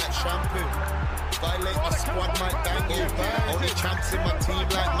head like shampoo. Violate my squad, might bang you. Only chance in my team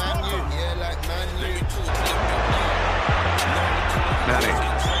like Man U. Yeah, like Man U. Manny.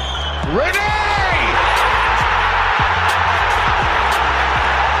 Ready!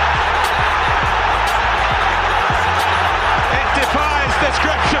 It defies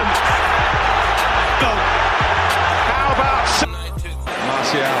description. How about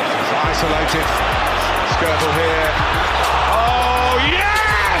Martial is isolated. Skirtle here. Oh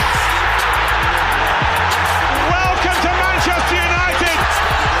yes! Welcome to Manchester United,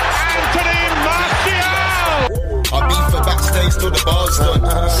 Anthony Martial. I beat for backstage till the bar's done.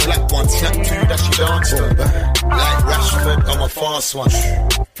 Slap one, slap two, that she danced on. Like Rashford, I'm a fast one.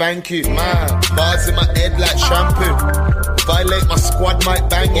 Thank you, man. Bars in my head like shampoo. Violate my squad, might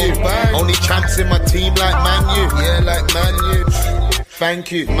bang you. Only champs in my team like Man U. Yeah, like Man U.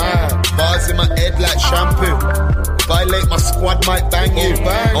 Thank you, man. Bars in my head like shampoo. Violate my squad, might bang you.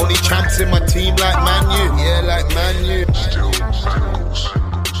 Only champs in my team like Man U. Yeah, like Man U.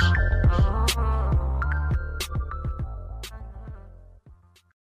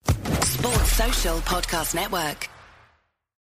 Sports Social Podcast Network.